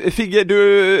 Fan, Figge,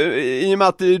 i och med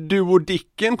att du och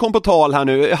Dicken kom på tal här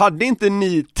nu, hade inte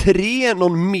ni 3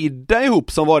 någon middag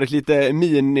ihop som varit lite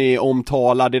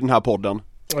mini-omtalad i den här podden?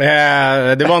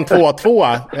 Det var en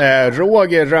 2-2.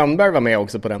 Roger Rönnberg var med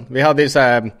också på den. Vi hade ju så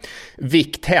här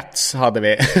vikthets hade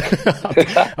vi.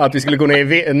 att vi skulle gå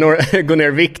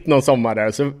ner vikt någon sommar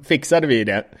där. Så fixade vi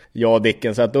det, jag och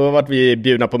Dicken. Så att då var vi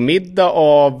bjudna på middag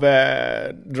av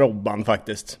Robban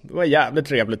faktiskt. Det var jävligt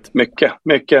trevligt. Mycket.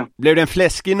 Blev det en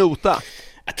fläskig nota?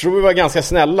 Jag tror vi var ganska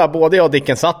snälla. Både jag och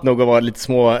Dicken satt nog och var lite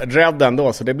små rädda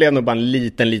ändå. Så det blev nog bara en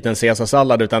liten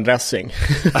caesarsallad utan dressing.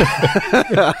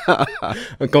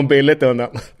 Det kom billigt undan.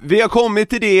 Vi har kommit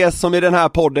till det som i den här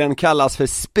podden kallas för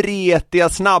spretiga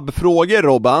snabbfrågor,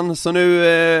 Robban. Så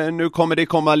nu kommer det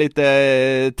komma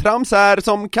lite trams här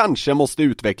som kanske måste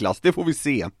utvecklas. Det får vi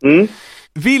se.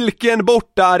 Vilken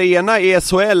bortaarena i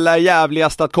SHL är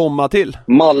jävligast att komma till?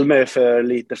 Malmö är för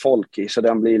lite folk i, så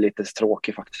den blir lite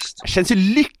tråkig faktiskt. Känns ju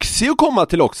lyxig att komma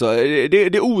till också.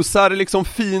 Det osar liksom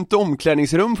fint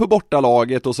omklädningsrum för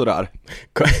bortalaget och sådär.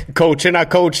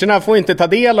 Coacherna får inte ta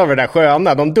del av det där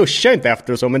sköna. De duschar inte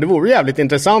efter och så, men det vore jävligt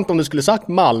intressant om du skulle sagt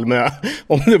Malmö.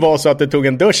 Om det var så att du tog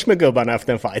en dusch med gubbarna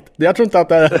efter en fight. Jag tror inte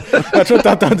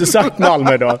att du hade sagt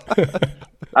Malmö då.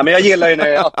 Ja, men jag gillar ju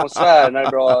när atmosfär, när det är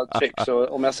bra tryck. Så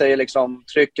om jag säger liksom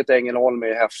trycket i Ängelholm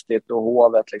är häftigt och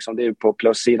Hovet liksom, det är ju på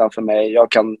plussidan för mig.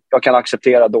 Jag kan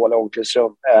acceptera dåliga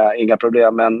omklädningsrum, inga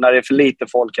problem. Men när det är för lite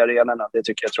folk i arenorna, det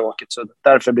tycker jag är tråkigt. Så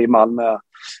därför blir Malmö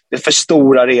en för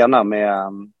stor arena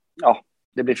med,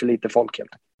 det blir för lite folk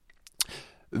helt.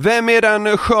 Vem är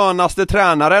den skönaste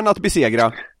tränaren att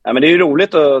besegra? Ja, men det är ju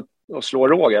roligt att slå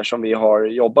Roger som vi har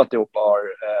jobbat ihop och har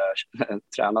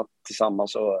tränat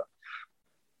tillsammans, och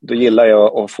då gillar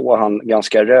jag att få han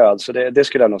ganska röd. Så det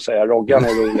skulle jag nog säga. Roggan är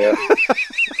rolig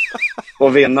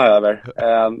att vinna över.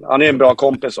 Han är en bra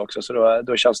kompis också, så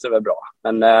då känns det väl bra.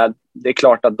 Men det är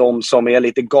klart att de som är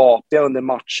lite gapiga under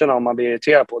matcherna, om man blir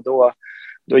irriterad på,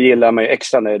 då gillar man ju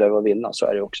extra nöjd över att vinna. Så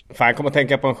är det också. Fan, jag kommer att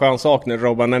tänka på en skön sak nu,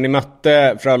 Robban. När ni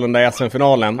mötte Frölunda i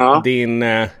SM-finalen, din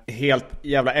helt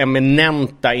jävla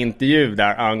eminenta intervju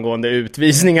där angående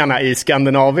utvisningarna i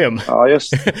Skandinavium. Ja,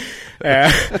 just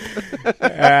det.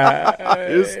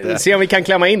 Se om vi kan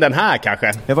klämma in den här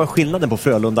kanske. Det var skillnaden på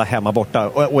Frölunda hemma borta.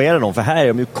 Och är det någon? För här är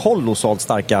de ju kolossalt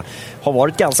starka. Har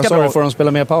varit ganska bra. Får de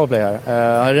spela mer powerplay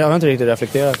här? Jag har inte riktigt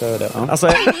reflekterat över det. Ja. Alltså,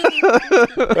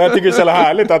 jag tycker det är så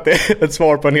härligt att det är ett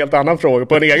svar på en helt annan fråga,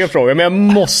 på en egen fråga. Men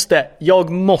jag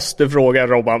måste fråga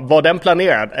Robban, var den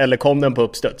planerad eller kom den på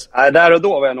uppstöds? Nej, där och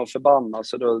då var jag nog förbannad,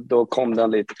 så då kom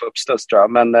den lite på uppstöds tror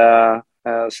jag. Men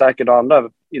säkert andra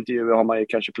intervjuer har man ju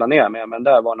kanske planerat med, men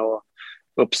där var nog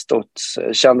uppstöds.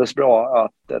 Kändes bra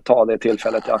att ta det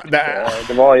tillfället i akt.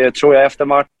 Det var ju, tror jag, efter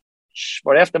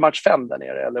match 5 där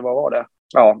nere, eller vad var det?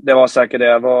 Ja, det var säkert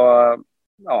det.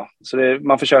 Så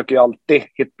man försöker ju alltid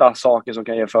hitta saker som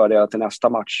kan ge fördelar till nästa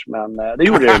match, men det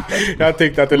gjorde det inte. Jag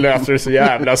tyckte att det löste det så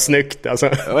jävla snyggt alltså.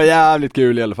 Det var jävligt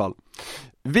kul i alla fall.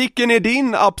 Vilken är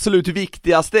din absolut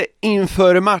viktigaste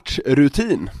inför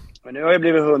matchrutin? Men nu har jag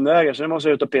blivit hundägare så nu måste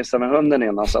jag ut och pissa med hunden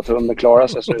innan så att hunden klarar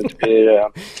sig så det blir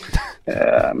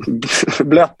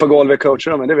blött på golvet i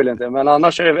coachrummet, det vill jag inte. Men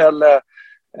annars är det väl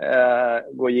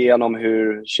gå igenom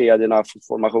hur kedjorna,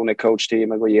 formation i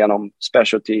coachteamet, gå igenom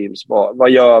special teams. Vad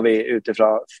gör vi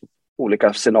utifrån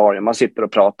olika scenarier? Man sitter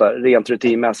och pratar rent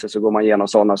rutinmässigt så går man igenom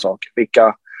sådana saker.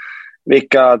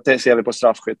 Vilka ser vi på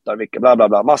straffskyttar, vilka bla bla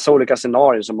bla. Massa olika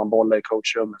scenarier som man bollar i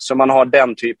coachrummet. Så man har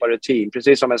den typen av rutin.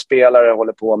 Precis som en spelare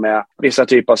håller på med vissa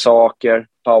typer av saker.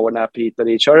 Powernap hit och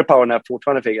dit. Kör du powernap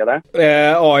fortfarande, Figge, eller?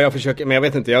 Ja, jag försöker. Men jag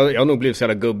vet inte, jag har nog blivit så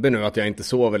jävla gubbe nu att jag inte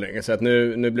sover längre. Så att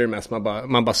nu blir det mest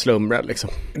man bara slumrar liksom.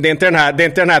 Det är inte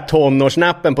den här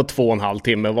tonårsnappen på 2,5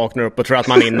 timme och vaknar upp och tror att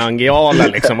man är i Nangijala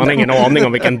liksom. Man har ingen aning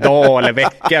om vilken dag eller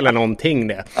vecka eller någonting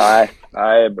det. Nej, det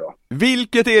är bra.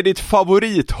 Vilket är ditt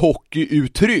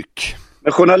favorithockeyuttryck?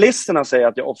 Men journalisterna säger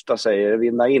att jag ofta säger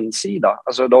vinna insida.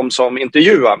 Alltså de som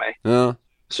intervjuar mig. Ja.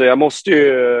 Så jag måste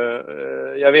ju...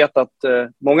 Jag vet att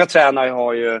många tränare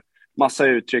har ju massa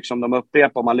uttryck som de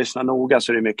upprepar. Om man lyssnar noga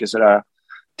så är det mycket sådär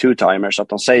two-timers. Att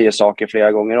de säger saker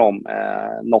flera gånger om.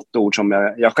 Något ord som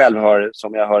jag själv hör,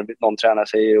 som jag hör någon tränare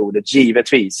säger ordet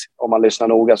givetvis. Om man lyssnar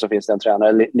noga så finns det en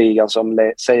tränare i ligan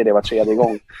som säger det var 3:e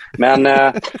gång. Men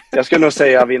jag skulle nog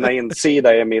säga vinna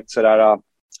insida är mitt sådär...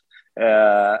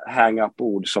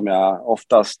 hang-up-ord som jag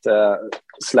oftast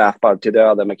släpar till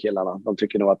döden med killarna. De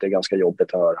tycker nog att det är ganska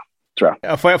jobbigt att höra, tror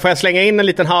jag. Får jag slänga in en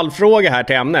liten halvfråga här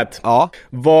till ämnet? Ja.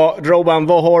 Robban,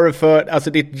 vad har du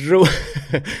för ditt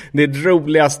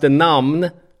roligaste namn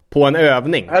på en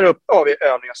övning? Här uppe har vi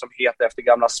övningar som heter efter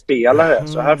gamla spelare.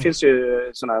 Så här finns ju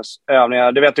såna här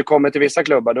övningar. Du vet, du kommer till vissa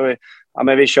klubbar då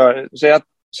men vi kör, säg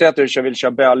att du vill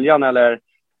köra böljan eller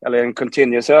en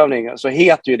continuous-övning, så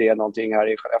heter ju det någonting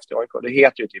här i Skellefteå AIK. Det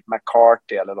heter ju typ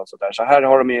McCarthy eller något sånt där. Så här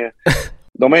har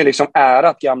de har ju liksom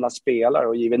ärat gamla spelare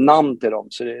och givit namn till dem.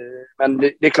 Så men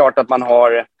det är klart att man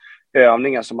har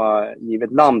övningar som har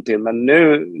givit namn till. Men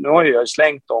nu har jag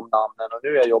slängt om namnen och nu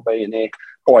är jag jobbar in i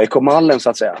AIK-mallen så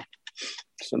att säga.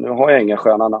 Så nu har jag inga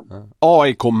sköna namn.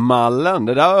 AIK-mallen,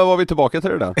 det där var vi tillbaka till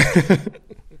det där.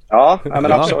 Ja,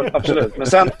 men absolut. Men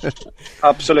sen,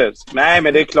 absolut. Nej,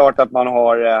 men det är klart att man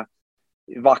har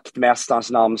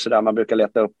vaktmästarens namn så där man brukar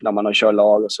leta upp när man har kört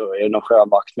lag och så är det någon skön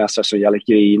vaktmästare som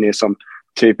Jalekrini som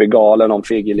typ är galen om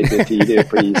Figge lite tidigare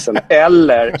på isen.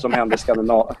 Eller som hände i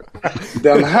Skandinavien.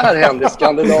 Den här hände i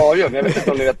Skandinavien. Jag vet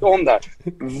inte om ni vet om det här.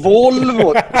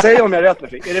 Volvo, säg om jag rätt med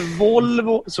Figge. Är det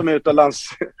Volvo som är ute och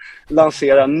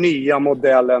lanserar nya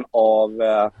modellen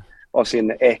av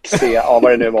sin XC,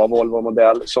 vad det nu var,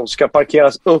 Volvo-modell, som ska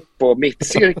parkeras upp på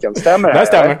mittcirkeln. Stämmer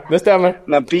det här? Det stämmer.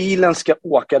 När bilen ska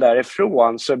åka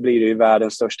därifrån så blir det ju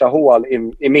världens största hål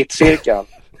i mittcirkeln.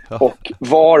 Och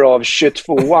varav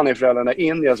 22an i Frölunda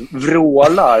Indians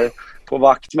vrålar på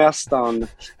vaktmästaren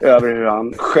över hur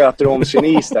han sköter om sin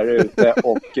is där ute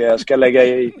och ska lägga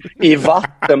i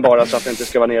vatten bara så att det inte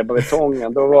ska vara nere på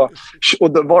betongen. Då var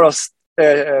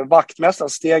vaktmästaren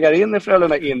stegar in i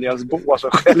Frölunda Indians bås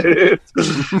och skäller ut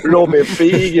Robin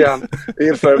Figen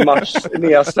inför match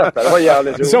nedsläpp. Det var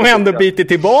jävligt roligt. Som ändå biter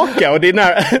tillbaka och det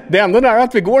är ändå nära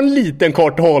att vi går en liten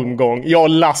kort holmgång. Jag och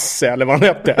Lasse eller vad han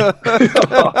hette.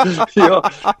 ja,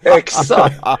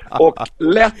 exakt. Och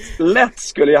lätt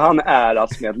skulle ju han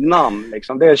äras med ett namn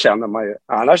liksom. Det känner man ju.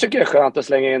 Annars tycker jag det är skönt att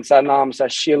slänga in så här namn så här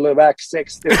Chillivac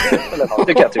 60 eller något.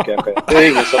 Det kan jag tycka är skönt. Det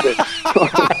är ingen som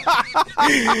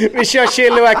vi kör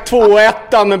Chillivac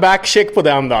 2-1 med backcheck på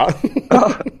den då.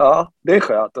 Ja, det är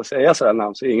skönt att säga sådär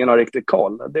namn så ingen har riktigt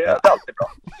koll. Det är alltid bra.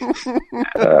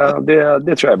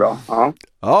 Det tror jag är bra.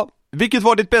 Ja. Vilket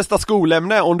var ditt bästa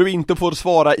skolämne om du inte får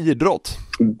svara idrott?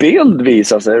 Bild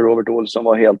visar sig Robert Olsson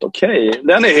var helt okej.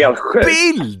 Den är helt sjuk.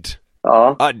 Bild?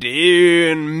 Ja. Det är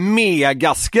ju en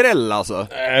mega skräll alltså.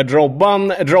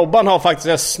 Robban har faktiskt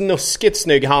en snuskigt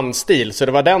snygg handstil, så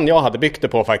det var den jag hade byggt det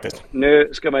på faktiskt. Nu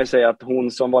ska man ju säga att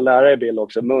hon som var lärare i bild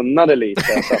också munnade lite,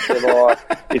 så att det var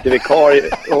lite vikarie.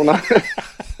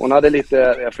 Hon hade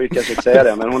lite, jag får kanske inte säga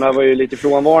det, men hon var ju lite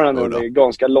frånvarande under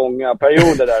ganska långa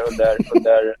perioder där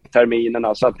under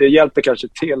terminerna. Så att det hjälper kanske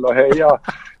till att höja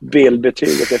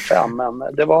bildbetyget till 5.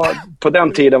 Men det var, på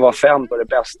den tiden var 5 det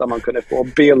bästa man kunde få.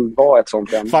 Bild var ett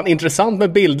sånt ämne. Fan, intressant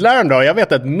med bildläraren då. Jag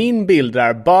vet att min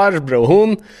bildlärare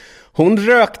Barbro, hon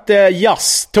rökte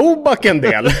jazztobak en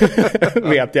del,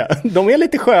 vet jag. De är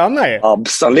lite sköna ju.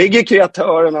 Absolut. Ligger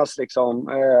kreatörernas liksom,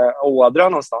 ådra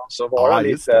någonstans och vara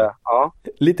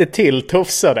lite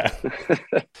tilltufsade.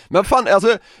 Men fan,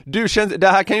 alltså, det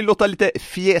här kan ju låta lite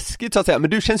fjäskigt så att säga, men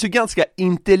du känns ju ganska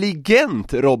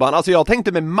intelligent, Robban. Alltså jag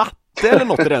tänkte med matte eller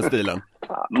något i den stilen.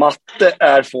 Matte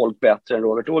är folk bättre än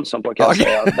Robert Olsson på, kan jag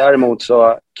säga. Däremot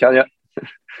så kan jag...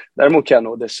 Däremot kan jag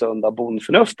nog det sunda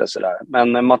bondförnuftet sådär.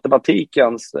 Men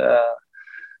matematikens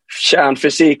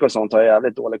kärnfysik och sånt har jag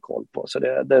jävligt dålig koll på. Så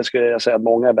det skulle jag säga att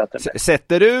många är bättre med.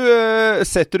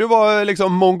 Sätter du vad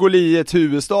liksom Mongoliets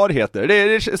huvudstad heter? Det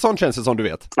är sånt känns det som du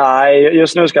vet. Nej,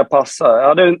 just nu ska jag passa. Jag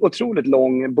hade en otroligt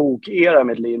lång bokera i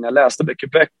mitt liv. Jag läste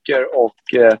mycket böcker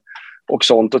och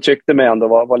sånt och tyckte mig ändå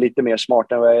var lite mer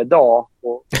smart än vad jag är idag.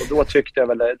 Och då tyckte jag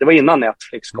väl, det var innan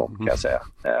Netflix kom kan jag säga.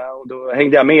 Och då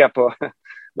hängde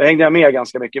jag med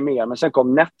ganska mycket mer. Men sen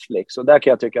kom Netflix och där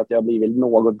kan jag tycka att jag har blivit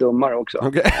något dummare också.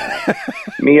 Okay.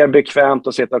 Mer bekvämt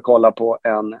att sitta och kolla på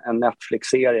en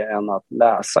Netflix-serie än att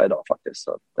läsa idag faktiskt.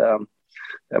 Så att,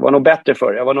 jag var nog bättre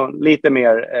förr. Jag var nog lite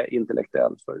mer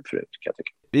intellektuell förut kan jag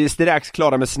tycka. Vi är strax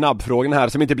klara med snabbfrågorna här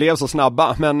som inte blev så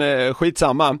snabba, men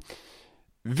skitsamma.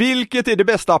 Vilket är det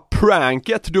bästa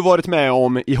pranket du varit med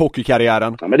om i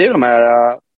hockeykarriären? Ja, men det är de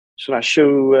här såna här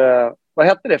shoe... vad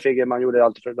hette det Figge man gjorde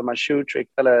alltid för? De här shoe trick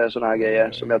eller såna här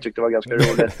grejer som jag tyckte var ganska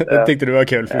roligt. Jag tyckte det var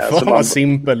kul. För fan vad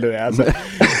simpel du är. Alltså.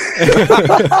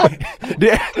 det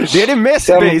är det mest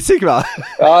basic va?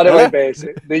 Ja, det var ju basic.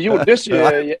 Det gjordes ju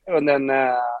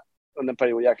under en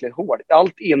period jäkligt hårt.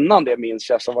 Allt innan det minns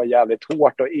jag som var jävligt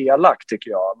hårt och elakt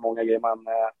tycker jag. Många grejer man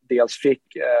dels fick...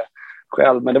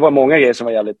 själv, men det var många grejer som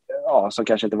var jävligt, som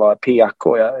kanske inte var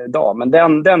PK idag, men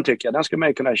den tycker jag, den skulle man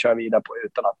ju kunna köra vidare på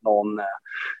utan att någon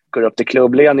går upp till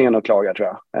klubbledningen och klagar tror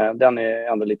jag. Den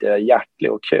är ändå lite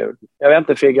hjärtlig och kul. Jag vet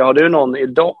inte Figge, har du någon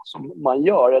idag som man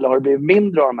gör eller har det blivit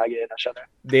mindre av de här grejerna känner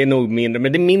du? Det är nog mindre,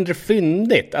 men det är mindre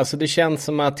fyndigt. Alltså det känns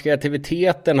som att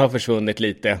kreativiteten har försvunnit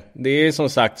lite. Det är som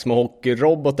sagt små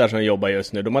hockeyrobotar som jobbar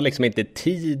just nu. De har liksom inte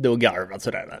tid att garva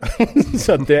sådär.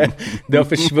 Så att det har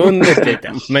försvunnit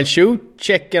lite. Men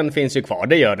shoot-checken finns ju kvar,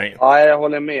 det gör den ju. Ja, jag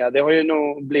håller med. Det har ju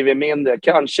nog blivit mindre.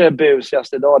 Kanske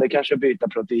busigast idag, det kanske byta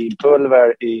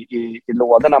proteinpulver i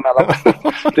lådorna mellan.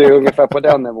 Det är ungefär på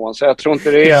den nivån. Så jag tror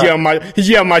inte det är...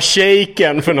 Gömma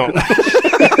shaken för någon.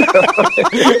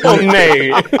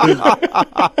 Nej.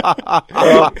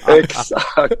 Ja,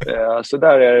 exakt. Ja, så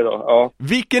där är det då. Ja.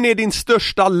 Vilken är din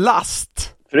största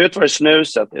last? Förut var det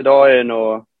snuset. Idag är det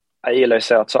nog... Jag gillar ju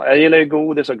sötsaker. Jag gillar ju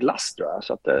godis och glass tror jag.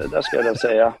 Så att, det ska jag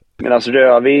säga. Medan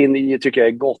rödvin tycker jag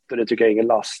är gott och det tycker jag är ingen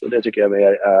last. Och det tycker jag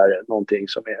mer är någonting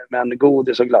som är... Men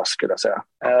godis och glass skulle jag säga.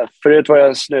 Förut var jag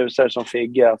en snusare som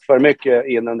Figge. För mycket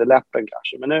in under läppen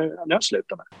kanske. Men nu har jag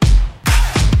slutat med.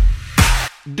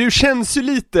 Du känns ju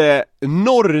lite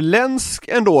norrländsk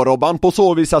ändå Robban, på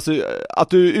så vis alltså, att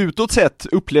du utåt sett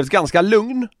upplevs ganska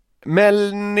lugn.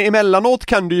 Men emellanåt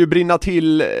kan du ju brinna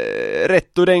till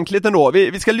rätt ordentligt ändå.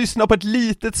 Vi ska lyssna på ett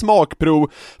litet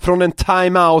smakprov från en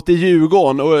timeout i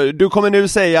Djurgården. Och du kommer nu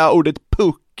säga ordet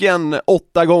pucken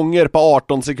 8 gånger på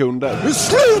 18 sekunder. Nu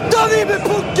slutar vi med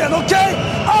pucken, okej?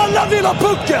 Alla vill ha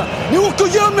pucken! Ni åker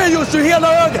och gömmer just nu hela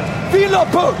högen. Vill ha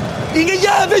puck! Ingen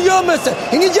jävel gömmer sig!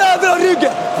 Ingen jävel har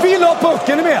ryggen! Vill ha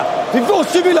pucken, är med? Vi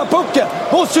måste vilja ha pucken!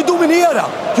 Måste dominera!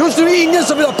 Just nu är det ingen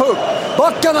som vill ha puck!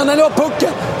 Backarna när ni har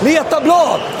pucken! Leta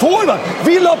blad! Forward!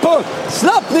 Vill ha puck!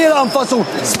 Slapp ner anfallszon!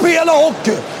 Spela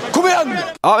hockey! Kom igen!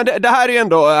 Ja, det här är ju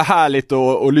ändå härligt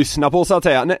att lyssna på så att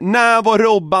säga. När var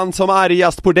Robban som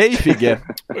argast på dig, Figge?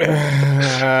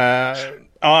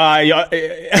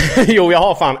 Jo, jag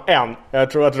har fan en.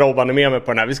 Jag tror att Robban är med mig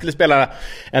på den här. Vi skulle spela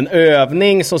en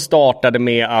övning som startade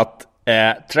med att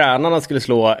tränarna skulle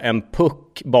slå en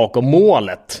puck bakom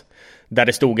målet där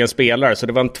det stod en spelare. Så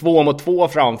det var en 2-mot-2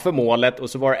 framför målet och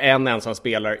så var det en ensam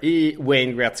spelare i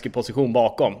Wayne Gretzky position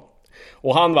bakom.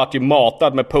 Och han var ju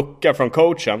matad med puckar från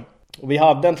coachen. Och vi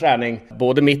hade en träning,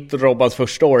 både mitt och Robbans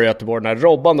första år i Göteborg, när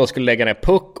Robban då skulle lägga ner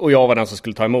puck och jag var den som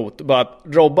skulle ta emot. Bara att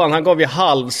Robban, han gav ju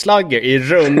halvslagger i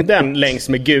runden längs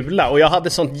med gula och jag hade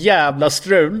sånt jävla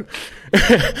strul.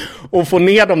 Och få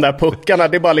ner de där puckarna,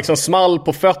 det bara liksom small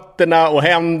på fötterna och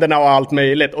händerna och allt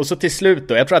möjligt. Och så till slut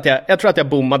då, jag tror att jag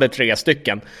bommade 3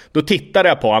 stycken. Då tittade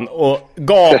jag på han och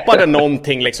gapade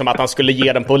någonting liksom att han skulle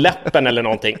ge den på läppen eller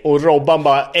någonting. Och Robban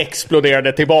bara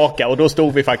exploderade tillbaka och då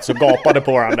stod vi faktiskt och gapade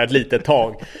på varandra ett litet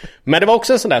tag. Men det var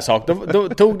också en sån där sak. Då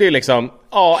tog det ju liksom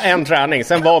en träning.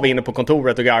 Sen var vi inne på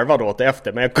kontoret och garvade åt det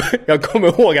efter. Men jag kommer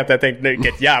ihåg att jag tänkte,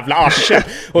 vilket jävla arsche.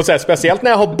 Och så här, speciellt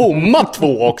när jag har bommat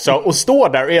 2 också och står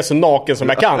där och är så naken som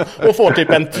jag kan och får typ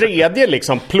en tredje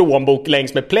liksom plånbok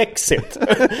längs med plexit.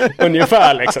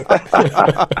 Ungefär liksom.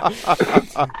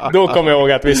 Då kommer jag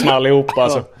ihåg att vi small ihop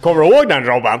alltså. Kommer du ihåg den,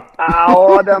 Robban?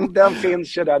 Ja, den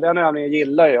finns ju där. Den övningen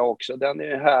gillar jag också. Den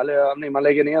är en härlig övning. Man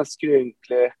lägger ner en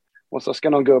skrynklig och så ska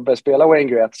någon gubbe spela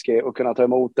Wayne Gretzky och kunna ta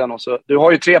emot den. Och så, du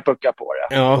har ju 3 puckar på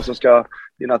det. Ja. Och så ska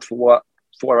dina 2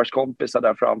 forwardskompisar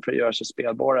där framför gör sig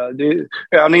spelbara.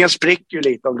 Övningen spricker ju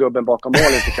lite om gubben bakom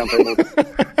mål inte kan ta emot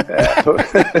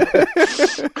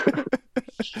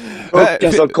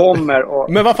pucken som kommer.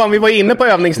 Och... Men vad fan, vi var inne på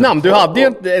övningsnamn. Du hade ju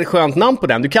ett skönt namn på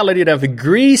den. Du kallade ju den för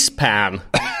Greasepan.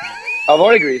 Ja,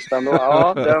 var det Greasepan då?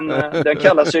 Ja,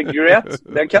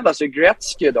 den kallas ju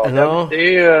Gretzky idag. Ja. Det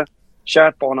är ju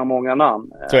kärt barn har många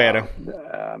namn. Så är det.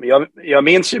 Jag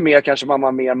minns ju mer, kanske man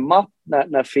var mer matt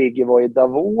när Figge var i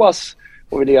Davos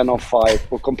och vi någon fight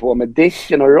och kom på med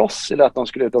Dicken och Rossi att de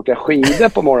skulle ut och åka skidor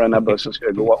på morgonen när bussen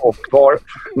skulle gå, och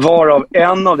varav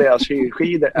en av deras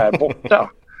skidor är borta.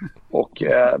 Och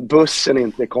bussen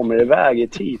inte kommer iväg i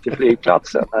tid till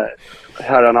flygplatsen när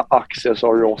herrarna Axel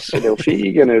och Rossi och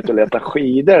Figen är ute och letar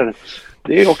skidor.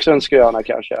 Det är också en skröna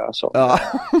kanske. Alltså. Ja.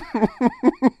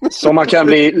 Så man kan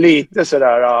bli lite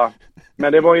sådär...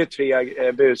 Men det var ju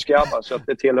 3 busgrabbar så att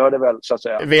det tillhörde väl så att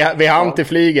säga. Vi hann till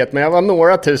flyget, men jag var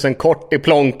några tusen kort i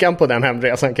plånkan på den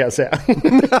hemresan kan jag säga.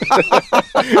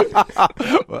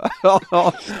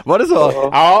 Var det så?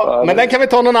 Ja, men den kan vi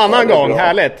ta någon annan gång. Bra.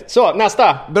 Härligt. Så,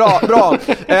 nästa. Bra.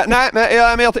 Nej,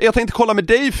 men jag tänkte kolla med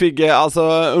dig, Figge, alltså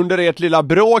under ert lilla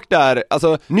bråk där.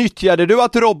 Alltså, nyttjade du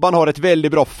att Robban har ett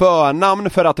väldigt bra förnamn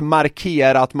för att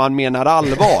markera att man menar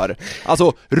allvar?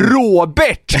 Alltså,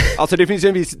 Robert! Alltså, det finns ju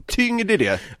en viss tyngd i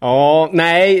det. Ja,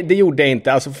 nej, det gjorde jag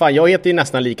inte. Alltså, fan, jag heter ju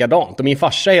nästan likadant. Och min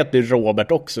farsa heter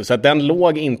Robert också, så att den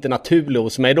låg inte naturlig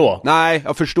hos mig då. Nej,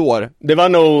 jag förstår. Det var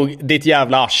nog ditt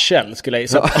jävla arsel, skulle jag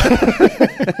säga.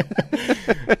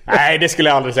 Nej, det skulle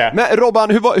jag aldrig säga. Men Robban,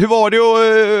 hur var det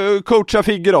att coacha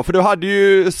Figge då? För du hade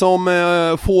ju som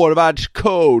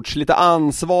forwardscoach lite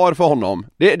ansvar för honom.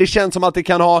 Det känns som att det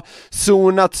kan ha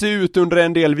zonats ut under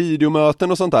en del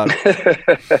videomöten och sånt där.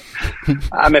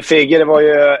 Nej, men Figge, det var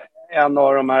ju en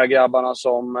av de här grabbarna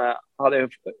som hade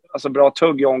alltså bra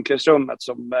tugg i omklädningsrummet,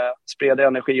 som spred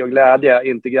energi och glädje,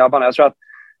 inte grabbarna.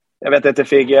 Jag vet inte,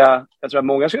 Figge, jag tror att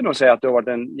många skulle nog säga att du har varit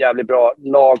en jävligt bra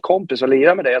lagkompis att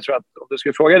lira med dig. Jag tror att om du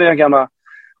skulle fråga dina gamla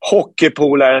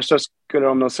hockeypolare så skulle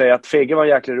de nog säga att Figge var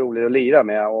jäkligt rolig att lira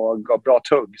med och gav bra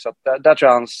tugg. Så att där tror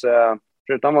jag hans,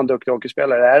 förutom att vara en duktig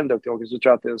hockeyspelare, är en duktig hockey, så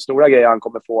tror jag att den stora grejen han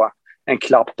kommer få en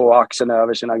klapp på axeln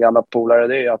över sina gamla polare,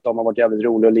 det är att de har varit jävligt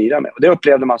roliga att lira med. Och det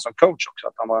upplevde man som coach också,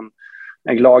 att han var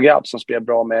en glad grabb som spelade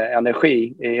bra med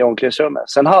energi i omklädningsrummet.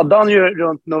 Sen hade han ju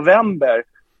runt november.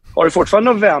 Har du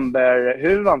fortfarande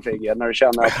novemberhuvan, Figge, när du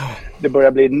känner att det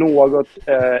börjar bli något...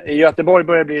 I Göteborg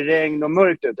börjar det bli regn och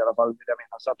mörkt ut i alla fall, vill jag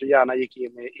minnas. Så att du gärna gick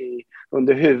in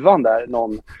under huvan där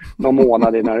någon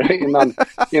månad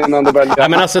innan det började... Ja,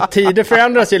 men alltså tider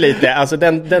förändras ju lite. Alltså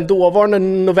den dåvarande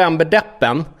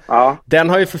novemberdeppen, den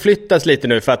har ju förflyttats lite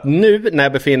nu. För att nu när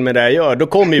jag befinner mig där jag gör, då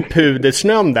kommer ju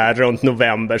pudersnön där runt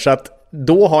november. Så att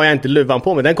då har jag inte luvan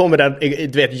på mig. Den kommer där,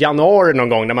 du vet, januari någon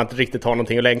gång när man inte riktigt har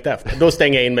någonting att längta efter. Då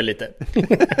stänger jag in mig lite.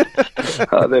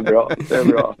 Ja, det är bra.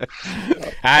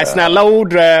 Nej, snälla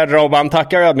ord, Robban.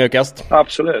 Tackar ödmjukast.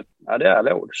 Absolut. Ja, det är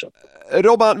ärliga ord. Så.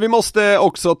 Robban, vi måste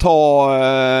också ta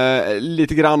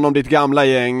lite grann om ditt gamla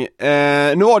gäng.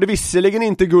 Nu var det visserligen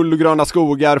inte guld och gröna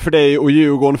skogar för dig och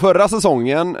Djurgården förra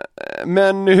säsongen.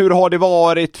 Men hur har det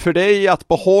varit för dig att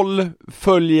på håll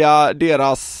följa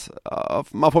deras,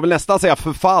 man får väl nästan säga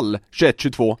förfall,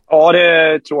 21-22? Ja, det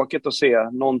är tråkigt att se.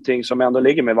 Någonting som ändå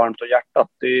ligger mig varmt om hjärtat.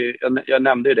 Jag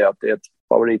nämnde ju det, att det är ett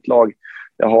favoritlag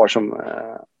jag har som...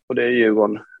 Och det är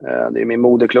Djurgården. Det är min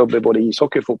moderklubb i både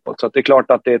ishockey och fotboll. Så det är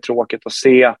klart att det är tråkigt att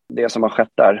se det som har skett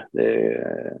där.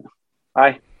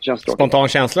 Nej, det känns tråkigt. Spontan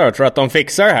känsla då? Tror du att de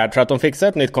fixar det här? Tror du att de fixar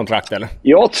ett nytt kontrakt eller?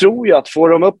 Jag tror ju att får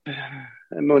de upp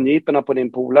mungiporna på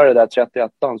din polare där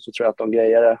 31an, så tror jag att de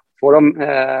grejer det.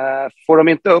 Får de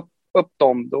inte upp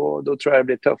dem, då tror jag det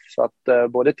blir tufft. Så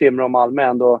att både Timrå och Malmö är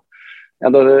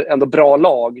ändå bra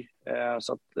lag.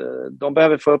 Så att de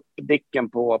behöver få upp Dicken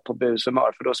på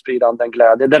bushumör, för då sprider han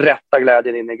den rätta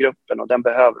glädjen in i gruppen, och den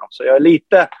behöver de. Så jag är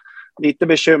lite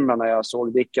bekymrad när jag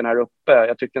såg Dicken här uppe.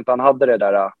 Jag tyckte inte han hade det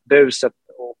där buset,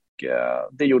 och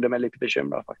det gjorde mig lite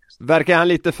bekymrad faktiskt. Verkar han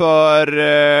lite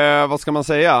för, vad ska man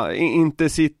säga, inte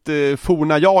sitt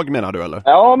forna jag, menar du eller?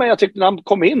 Ja, men jag tyckte när han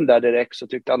kom in där direkt så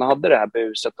tyckte han hade det här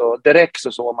buset, och direkt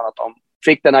så såg man att de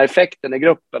fick den här effekten i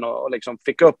gruppen och liksom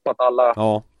fick upp att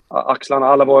axlarna,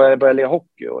 alla började leka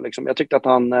hockey, och liksom, jag tyckte att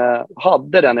han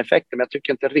hade den effekten, men jag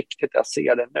tycker inte riktigt att jag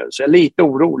ser det nu. Så jag är lite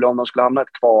orolig om de skulle hamna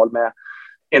ett kval med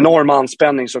enorm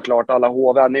anspänning såklart. Alla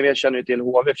HV, ni känner ju till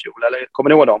HV fjol, eller kommer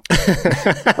ni ihåg dem?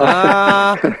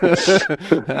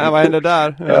 Vad hände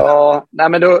där? Ja, nej,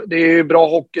 men det är ju bra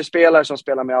hockeyspelare som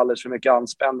spelar med alldeles för mycket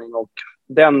anspänning, och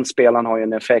den spelaren har ju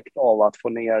en effekt av att få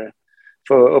ner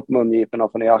få upp mungiporna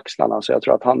och få ner axlarna. Så jag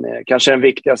tror att han är kanske den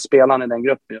viktigaste spelaren i den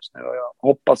gruppen just nu. Och jag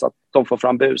hoppas att de får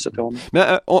fram buset till honom.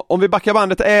 Men om vi backar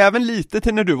bandet även lite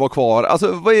till när du var kvar.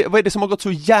 Alltså vad är det som har gått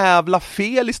så jävla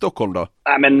fel i Stockholm då?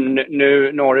 Nej, men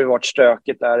nu har det varit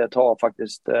stökigt där ett tag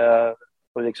faktiskt.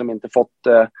 Och liksom inte fått...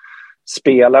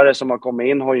 spelare som har kommit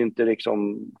in har ju inte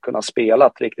liksom kunnat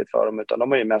spela riktigt för dem, utan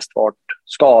de har ju mest varit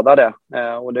skadade.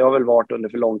 Och det har väl varit under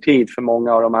för lång tid för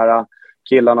många av de här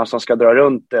killarna som ska dra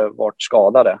runt det varit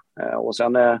skadade. Och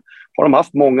sen har de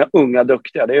haft många unga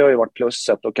duktiga. Det har ju varit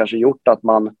plusset och kanske gjort att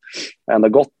man ändå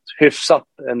gått hyfsat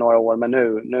några år. Men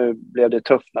nu blev det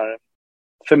tufft när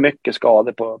för mycket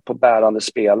skador på bärande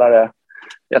spelare.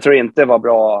 Jag tror inte det var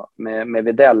bra med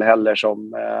Widell heller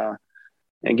som...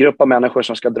 en grupp av människor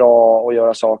som ska dra och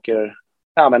göra saker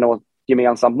med något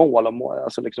gemensamt mål.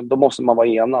 Alltså liksom, då måste man vara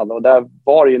enad. Och där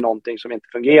var det ju någonting som inte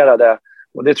fungerade.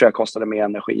 Och det tror jag kostade mer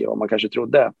energi än vad man kanske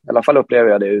trodde. I alla fall upplever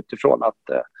jag det utifrån.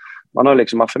 Att man har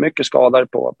liksom haft för mycket skador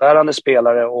på bärande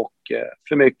spelare och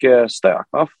för mycket stök.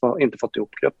 Man har inte fått ihop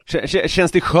grupp.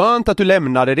 Känns det skönt att du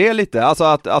lämnade det lite? Alltså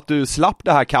att du slapp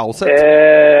det här kaoset?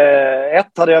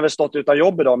 Hade jag väl stått utan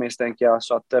jobb idag misstänker jag.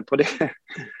 Så att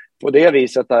på det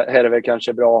viset är det väl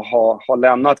kanske bra att ha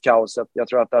lämnat kaoset. Jag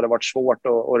tror att det hade varit svårt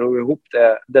att ro ihop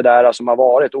det där som har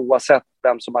varit. Oavsett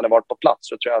vem som hade varit på plats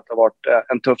så tror jag att det har varit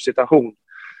en tuff situation.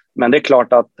 Men det är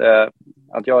klart att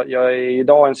jag är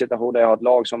idag i en situation där jag har ett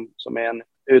lag som är en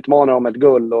utmanare om ett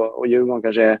guld och Djurgården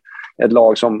kanske är ett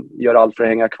lag som gör allt för att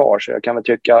hänga kvar. Så jag kan väl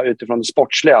tycka utifrån det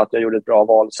sportsliga att jag gjorde ett bra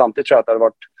val. Samtidigt tror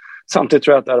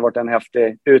jag att det hade varit en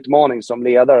häftig utmaning som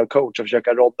ledare och coach att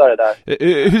försöka rodda det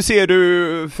där. Hur ser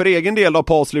du för egen del då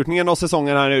på avslutningen av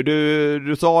säsongen här nu?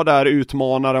 Du sa där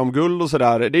utmanare om guld och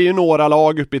sådär. Det är ju några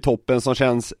lag uppe i toppen som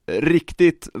känns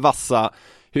riktigt vassa.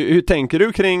 Hur tänker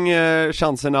du kring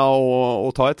chanserna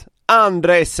att ta ett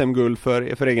andra SM-guld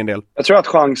för egen del? Jag tror att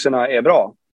chanserna är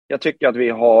bra. Jag tycker att vi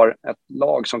har ett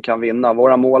lag som kan vinna.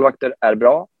 Våra målvakter är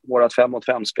bra. Vårat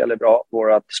 5-mot-5-spel är bra.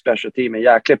 Vårat special team är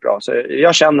jäkligt bra. Så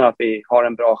jag känner att vi har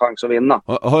en bra chans att vinna.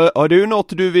 Har du något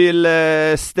du vill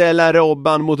ställa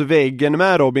Robban mot väggen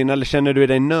med, Robin? Eller känner du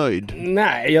dig nöjd?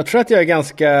 Nej, jag tror att jag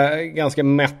är ganska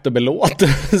mätt och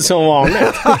belåten som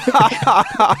vanligt.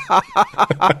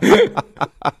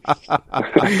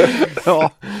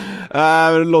 Ja,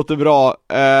 det låter bra.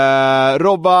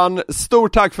 Robban,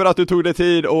 stort tack för att du tog dig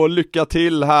tid och lycka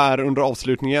till här under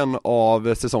avslutningen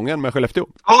av säsongen med Skellefteå.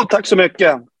 Ja, tack så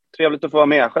mycket. Trevligt att få vara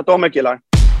med. Sköt om er killar.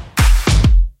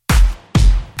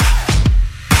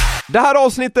 Det här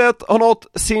avsnittet har nått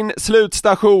sin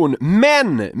slutstation,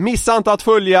 men missa inte att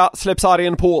följa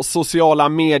Släppsargen på sociala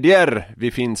medier.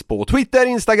 Vi finns på Twitter,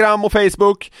 Instagram och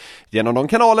Facebook. Genom de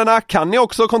kanalerna kan ni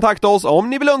också kontakta oss om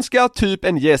ni vill önska typ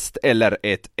en gäst eller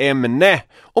ett ämne.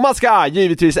 Och man ska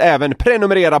givetvis även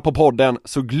prenumerera på podden,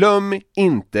 så glöm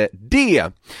inte det.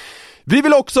 Vi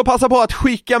vill också passa på att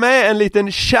skicka med en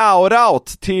liten shoutout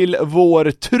till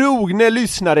vår trogne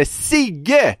lyssnare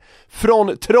Sigge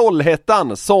från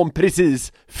Trollhättan som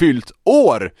precis fyllt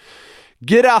år.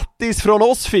 Grattis från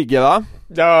oss, Figge, va?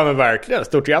 Ja, men verkligen.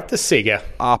 Stort grattis, Sigge.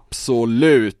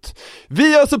 Absolut.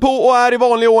 Vi öser på och är i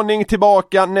vanlig ordning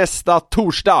tillbaka nästa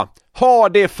torsdag. Ha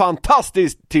det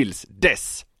fantastiskt tills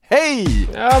dess. Hej!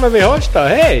 Ja, men vi hörs då.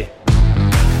 Hej!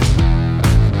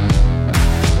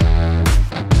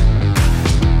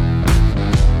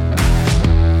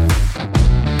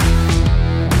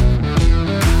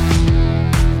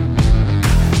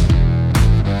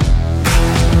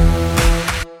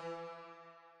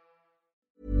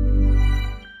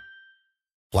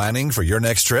 Planning for your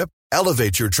next trip?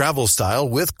 Elevate your travel style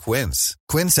with Quince.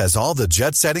 Quince has all the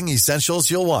jet-setting essentials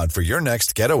you'll want for your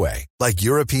next getaway, like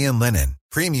European linen,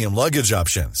 premium luggage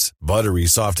options, buttery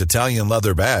soft Italian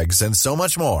leather bags, and so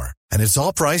much more. And it's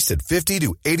all priced at 50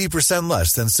 to 80%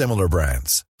 less than similar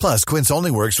brands. Plus, Quince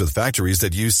only works with factories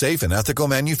that use safe and ethical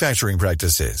manufacturing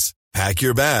practices. Pack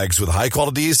your bags with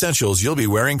high-quality essentials you'll be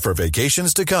wearing for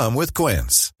vacations to come with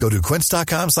Quince. Go to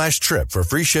quince.com/trip for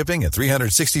free shipping and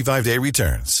 365-day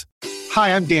returns.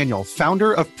 Hi, I'm Daniel,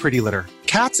 founder of Pretty Litter.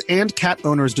 Cats and cat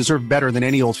owners deserve better than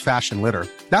any old-fashioned litter.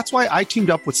 That's why I teamed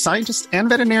up with scientists and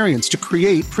veterinarians to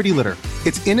create Pretty Litter.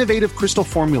 Its innovative crystal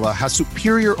formula has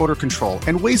superior odor control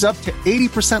and weighs up to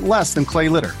 80% less than clay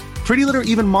litter. Pretty Litter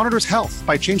even monitors health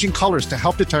by changing colors to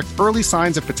help detect early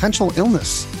signs of potential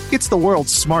illness. It's the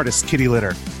world's smartest kitty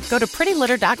litter. Go to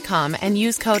prettylitter.com and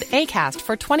use code ACAST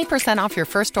for 20% off your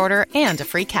first order and a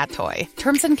free cat toy.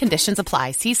 Terms and conditions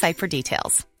apply. See site for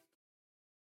details.